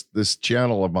making this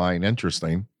channel of mine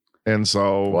interesting. And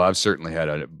so, well, I've certainly had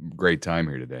a great time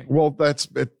here today. Well, that's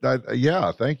it.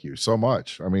 Yeah, thank you so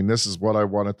much. I mean, this is what I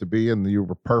want it to be, and you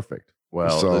were perfect.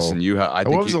 Well, so, listen, I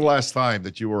think when was the last time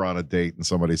that you were on a date and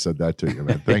somebody said that to you,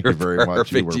 man? Thank you very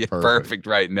much. You were perfect. Perfect,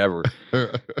 right? Never.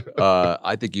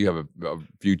 I think you have a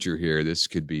future here. This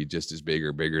could be just as big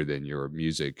or bigger than your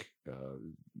music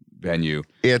venue.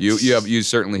 You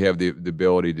certainly have the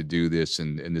ability to do this,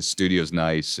 and the studio's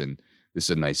nice, and this is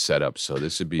a nice setup. So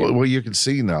this would be well. You can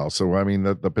see now. So I mean,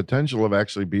 the potential of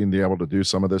actually being able to do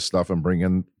some of this stuff and bring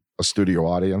in a studio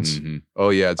audience. Mm-hmm. Oh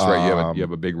yeah, that's right. You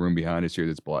have a big room behind us here.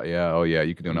 That's yeah. Oh yeah,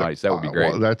 you can do an audience. That would be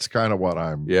great. Well, that's kind of what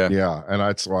I'm. Yeah, and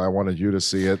that's why I wanted you to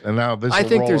see it. And now this. I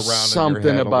think there's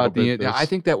something about I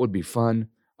think that would be fun.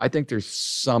 I think there's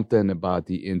something about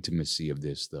the intimacy of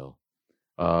this, though.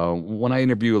 When I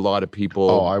interview a lot of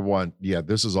people,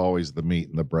 this is always the meat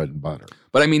and the bread and butter.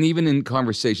 But I mean, even in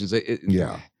conversations,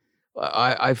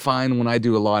 I find when I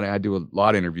do a lot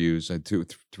of interviews. I do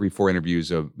 3-4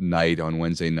 interviews a night on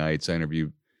Wednesday nights. I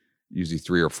interview usually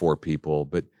 3 or 4 people,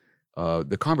 but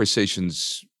the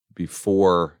conversations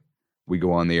before we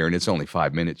go on the air, and it's only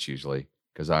 5 minutes usually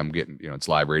because I'm getting, it's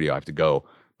live radio. I have to go,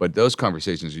 but those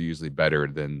conversations are usually better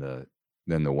than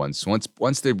the ones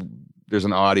once there's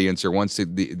an audience, or once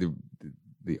the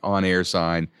on air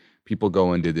sign, people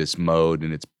go into this mode,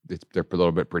 and they're a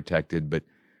little bit protected,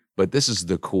 But this is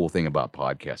the cool thing about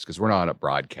podcasts, because we're not a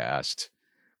broadcast.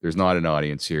 There's not an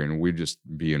audience here, and we're just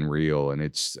being real. And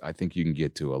I think you can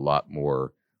get to a lot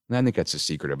more. And I think that's the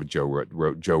secret of a Joe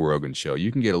Rogan show.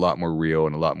 You can get a lot more real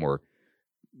and a lot more,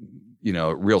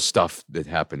 real stuff that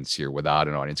happens here without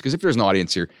an audience. Because if there's an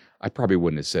audience here, I probably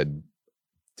wouldn't have said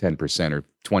 10% or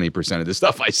 20% of the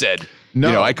stuff I said.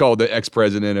 No, I called the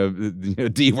ex-president of the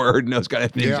D word and those kind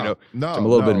of things. Yeah. I'm a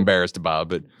little bit embarrassed about,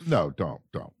 but no, don't.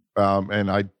 And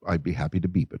I'd be happy to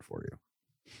beep it for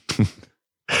you.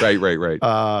 Right.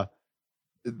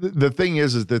 The thing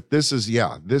is that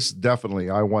this definitely,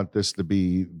 I want this to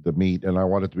be the meat, and I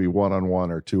want it to be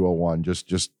 1-on-1 or 2-on-1,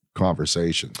 just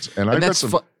conversations. And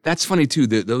that's funny too.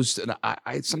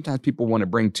 I sometimes people want to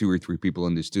bring 2 or 3 people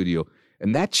in the studio,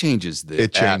 and that changes the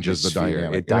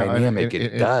dynamic.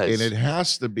 It does, and it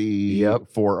has to be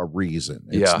for a reason.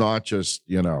 It's not just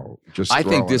just. I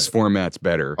think this format's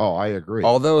better. Oh, I agree.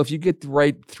 Although if you get the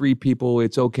right 3 people,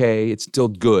 it's okay. It's still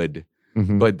good.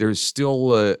 Mm-hmm. But there's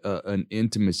still an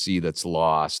intimacy that's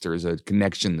lost. There's a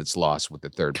connection that's lost with the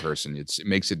third person. It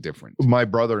makes it different. My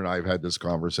brother and I have had this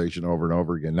conversation over and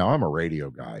over again. Now, I'm a radio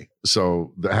guy,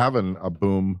 so having a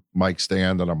boom mic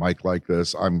stand and a mic like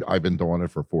this, I've been doing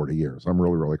it for 40 years. I'm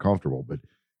really, really comfortable. But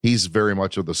he's very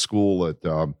much of the school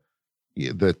that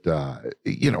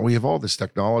we have all this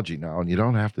technology now, and you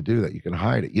don't have to do that. You can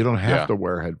hide it. You don't have to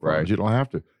wear headphones. Right. You don't have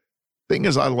to. Thing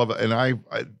is, I love it, and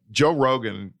Joe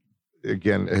Rogan,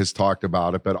 again, has talked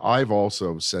about it, but I've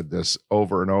also said this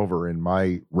over and over in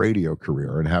my radio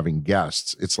career and having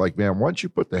guests. It's like, man, once you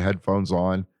put the headphones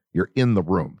on, you're in the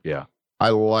room. Yeah. I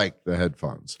like the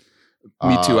headphones.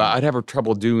 Me too. I'd have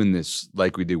trouble doing this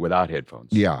like we do without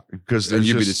headphones. Yeah. Because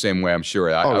you'd be the same way, I'm sure.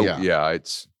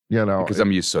 It's, because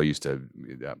I'm so used to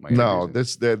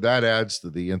that. That adds to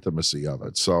the intimacy of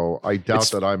it. So I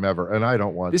doubt that I'm ever, and I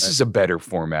don't want. This is a better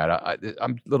format.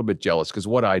 I'm a little bit jealous because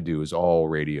what I do is all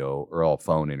radio or all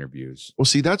phone interviews. Well,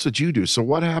 see, that's what you do. So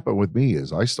what happened with me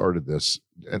is I started this.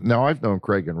 Now I've known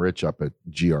Craig and Rich up at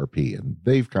GRP, and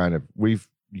we've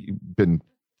been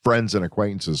friends and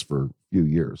acquaintances for a few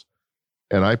years.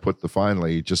 And I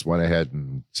finally just went ahead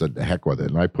and said, the heck with it.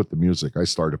 And I put the music. I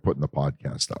started putting the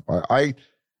podcast up.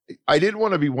 I didn't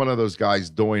want to be one of those guys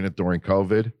doing it during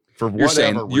COVID for whatever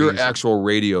reason. You're saying your actual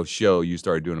radio show, you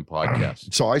started doing a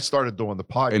podcast. So I started doing the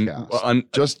podcast. And,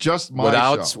 just my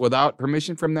show. Without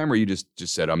permission from them, or you just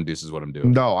said, this is what I'm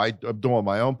doing? No, I'm doing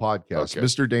my own podcast. Okay.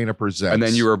 Mr. Dana Presents. And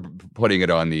then you were putting it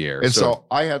on the air. And so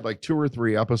I had like 2 or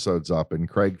 3 episodes up, and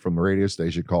Craig from the radio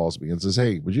station calls me and says,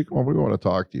 hey, would you come over? We want to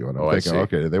talk to you. And I'm thinking,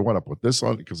 okay, they want to put this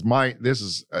on because I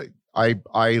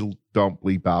don't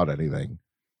bleep out anything.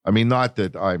 I mean, not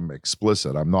that I'm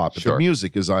explicit. I'm not, but Sure. the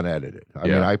music is unedited. I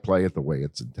mean, I play it the way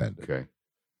it's intended. Okay.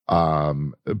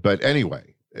 But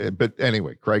anyway,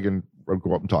 Craig and I'd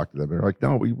go up and talk to them. They're like,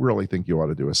 no, we really think you ought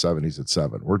to do a 70s at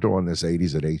 7. We're doing this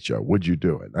 80s at 8 show. Would you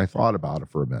do it? And I thought about it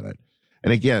for a minute.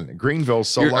 And again, Greenville's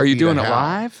so lucky. Are you doing to it have,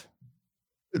 live?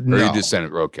 No, Or you just send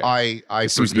it? Okay. I it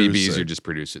seems to me be produce easier it. just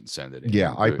produce it and send it in.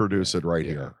 Yeah, I produce it right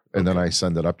here. And then I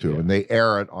send it up to them. And they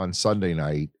air it on Sunday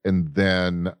night. And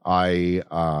then I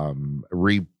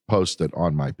repost it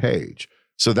on my page.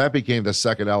 So that became the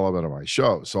second element of my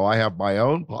show. So I have my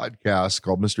own podcast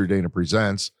called Mr. Dana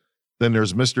Presents. Then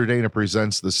there's Mr. Dana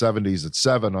Presents the 70s at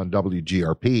 7 on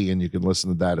WGRP, and you can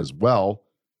listen to that as well.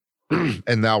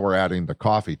 And now we're adding the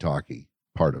Coffee Talkie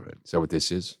part of it. Is that what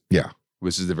this is? Yeah.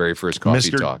 This is the very first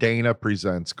Coffee Mr. Talk. Dana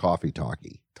Presents Coffee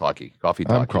Talkie. Coffee Talkie.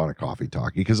 I'm calling it Coffee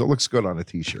Talkie because it looks good on a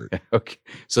t-shirt. Okay.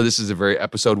 So this is a very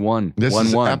episode 1. This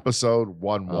is 1. episode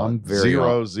 1. I'm very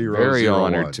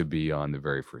honored to be on the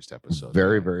very first episode.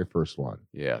 Very first one.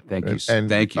 Yeah. Thank you.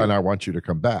 Thank you. And I want you to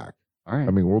come back. All right.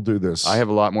 I mean, we'll do this. I have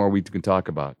a lot more we can talk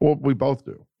about. Well, we both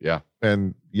do. Yeah.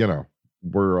 And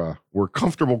we're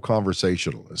comfortable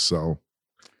conversationalists. So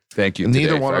thank you.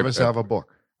 Neither one of us have a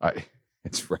book.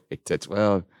 That's right.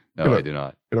 No, I do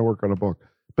not. Gonna work on a book.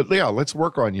 But yeah, let's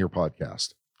work on your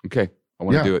podcast. Okay. I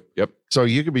want to do it. Yep. So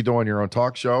you could be doing your own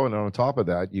talk show, and on top of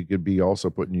that, you could be also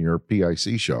putting your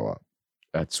PIC show up.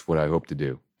 That's what I hope to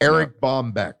do. Eric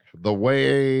Bombeck, the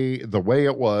way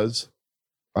it was.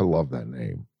 I love that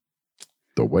name.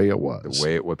 The way it was. The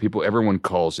way it was. Everyone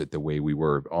calls it the way we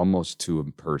were, almost to a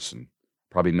person.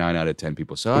 Probably 9 out of 10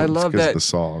 people say, I love that. The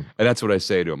song. And that's what I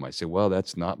say to them. I say, well,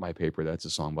 that's not my paper. That's a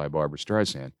song by Barbara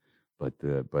Streisand. But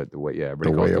the way,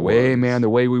 everybody calls it the way, man, the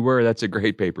way we were. That's a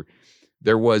great paper.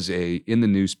 There was in the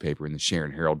newspaper, in the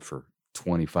Sharon Herald for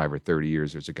 25 or 30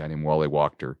 years, there's a guy named Wally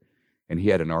Wachter, and he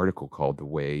had an article called The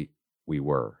Way We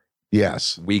Were.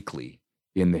 Yes. Weekly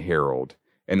in the Herald.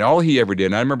 And all he ever did,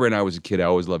 and I remember when I was a kid, I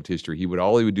always loved history.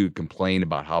 All he would do complain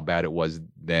about how bad it was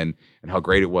then and how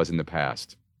great it was in the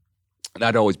past. And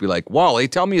I'd always be like, Wally,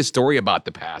 tell me a story about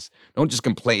the past. Don't just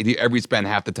complain. He spend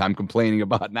half the time complaining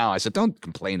about now. I said, don't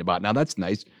complain about now. That's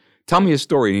nice. Tell me a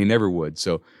story. And he never would.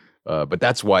 So, but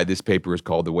that's why this paper is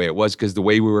called The Way It Was, because The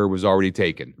Way We Were was already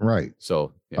taken. Right.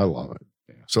 So yeah. I love it.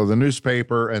 Yeah. So the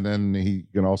newspaper, and then you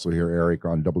can also hear Eric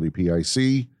on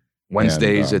WPIC.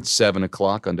 Wednesdays at 7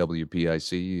 o'clock on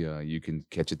WPIC. You can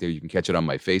catch it there. You can catch it on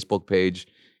my Facebook page.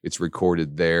 It's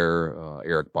recorded there.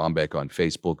 Eric Bombeck on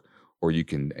Facebook. Or you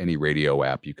can, any radio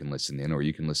app you can listen in, or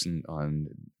you can listen on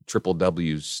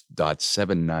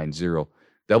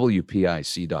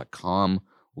www.790WPIC.com.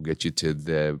 We'll get you to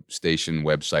the station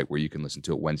website where you can listen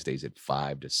to it Wednesdays at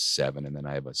 5 to 7. And then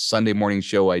I have a Sunday morning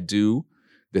show I do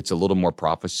that's a little more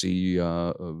prophecy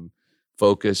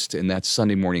focused, and that's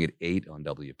Sunday morning at 8 on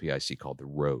WPIC called The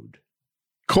Road.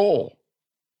 Cool.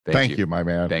 Thank you, my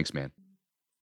man. Thanks, man.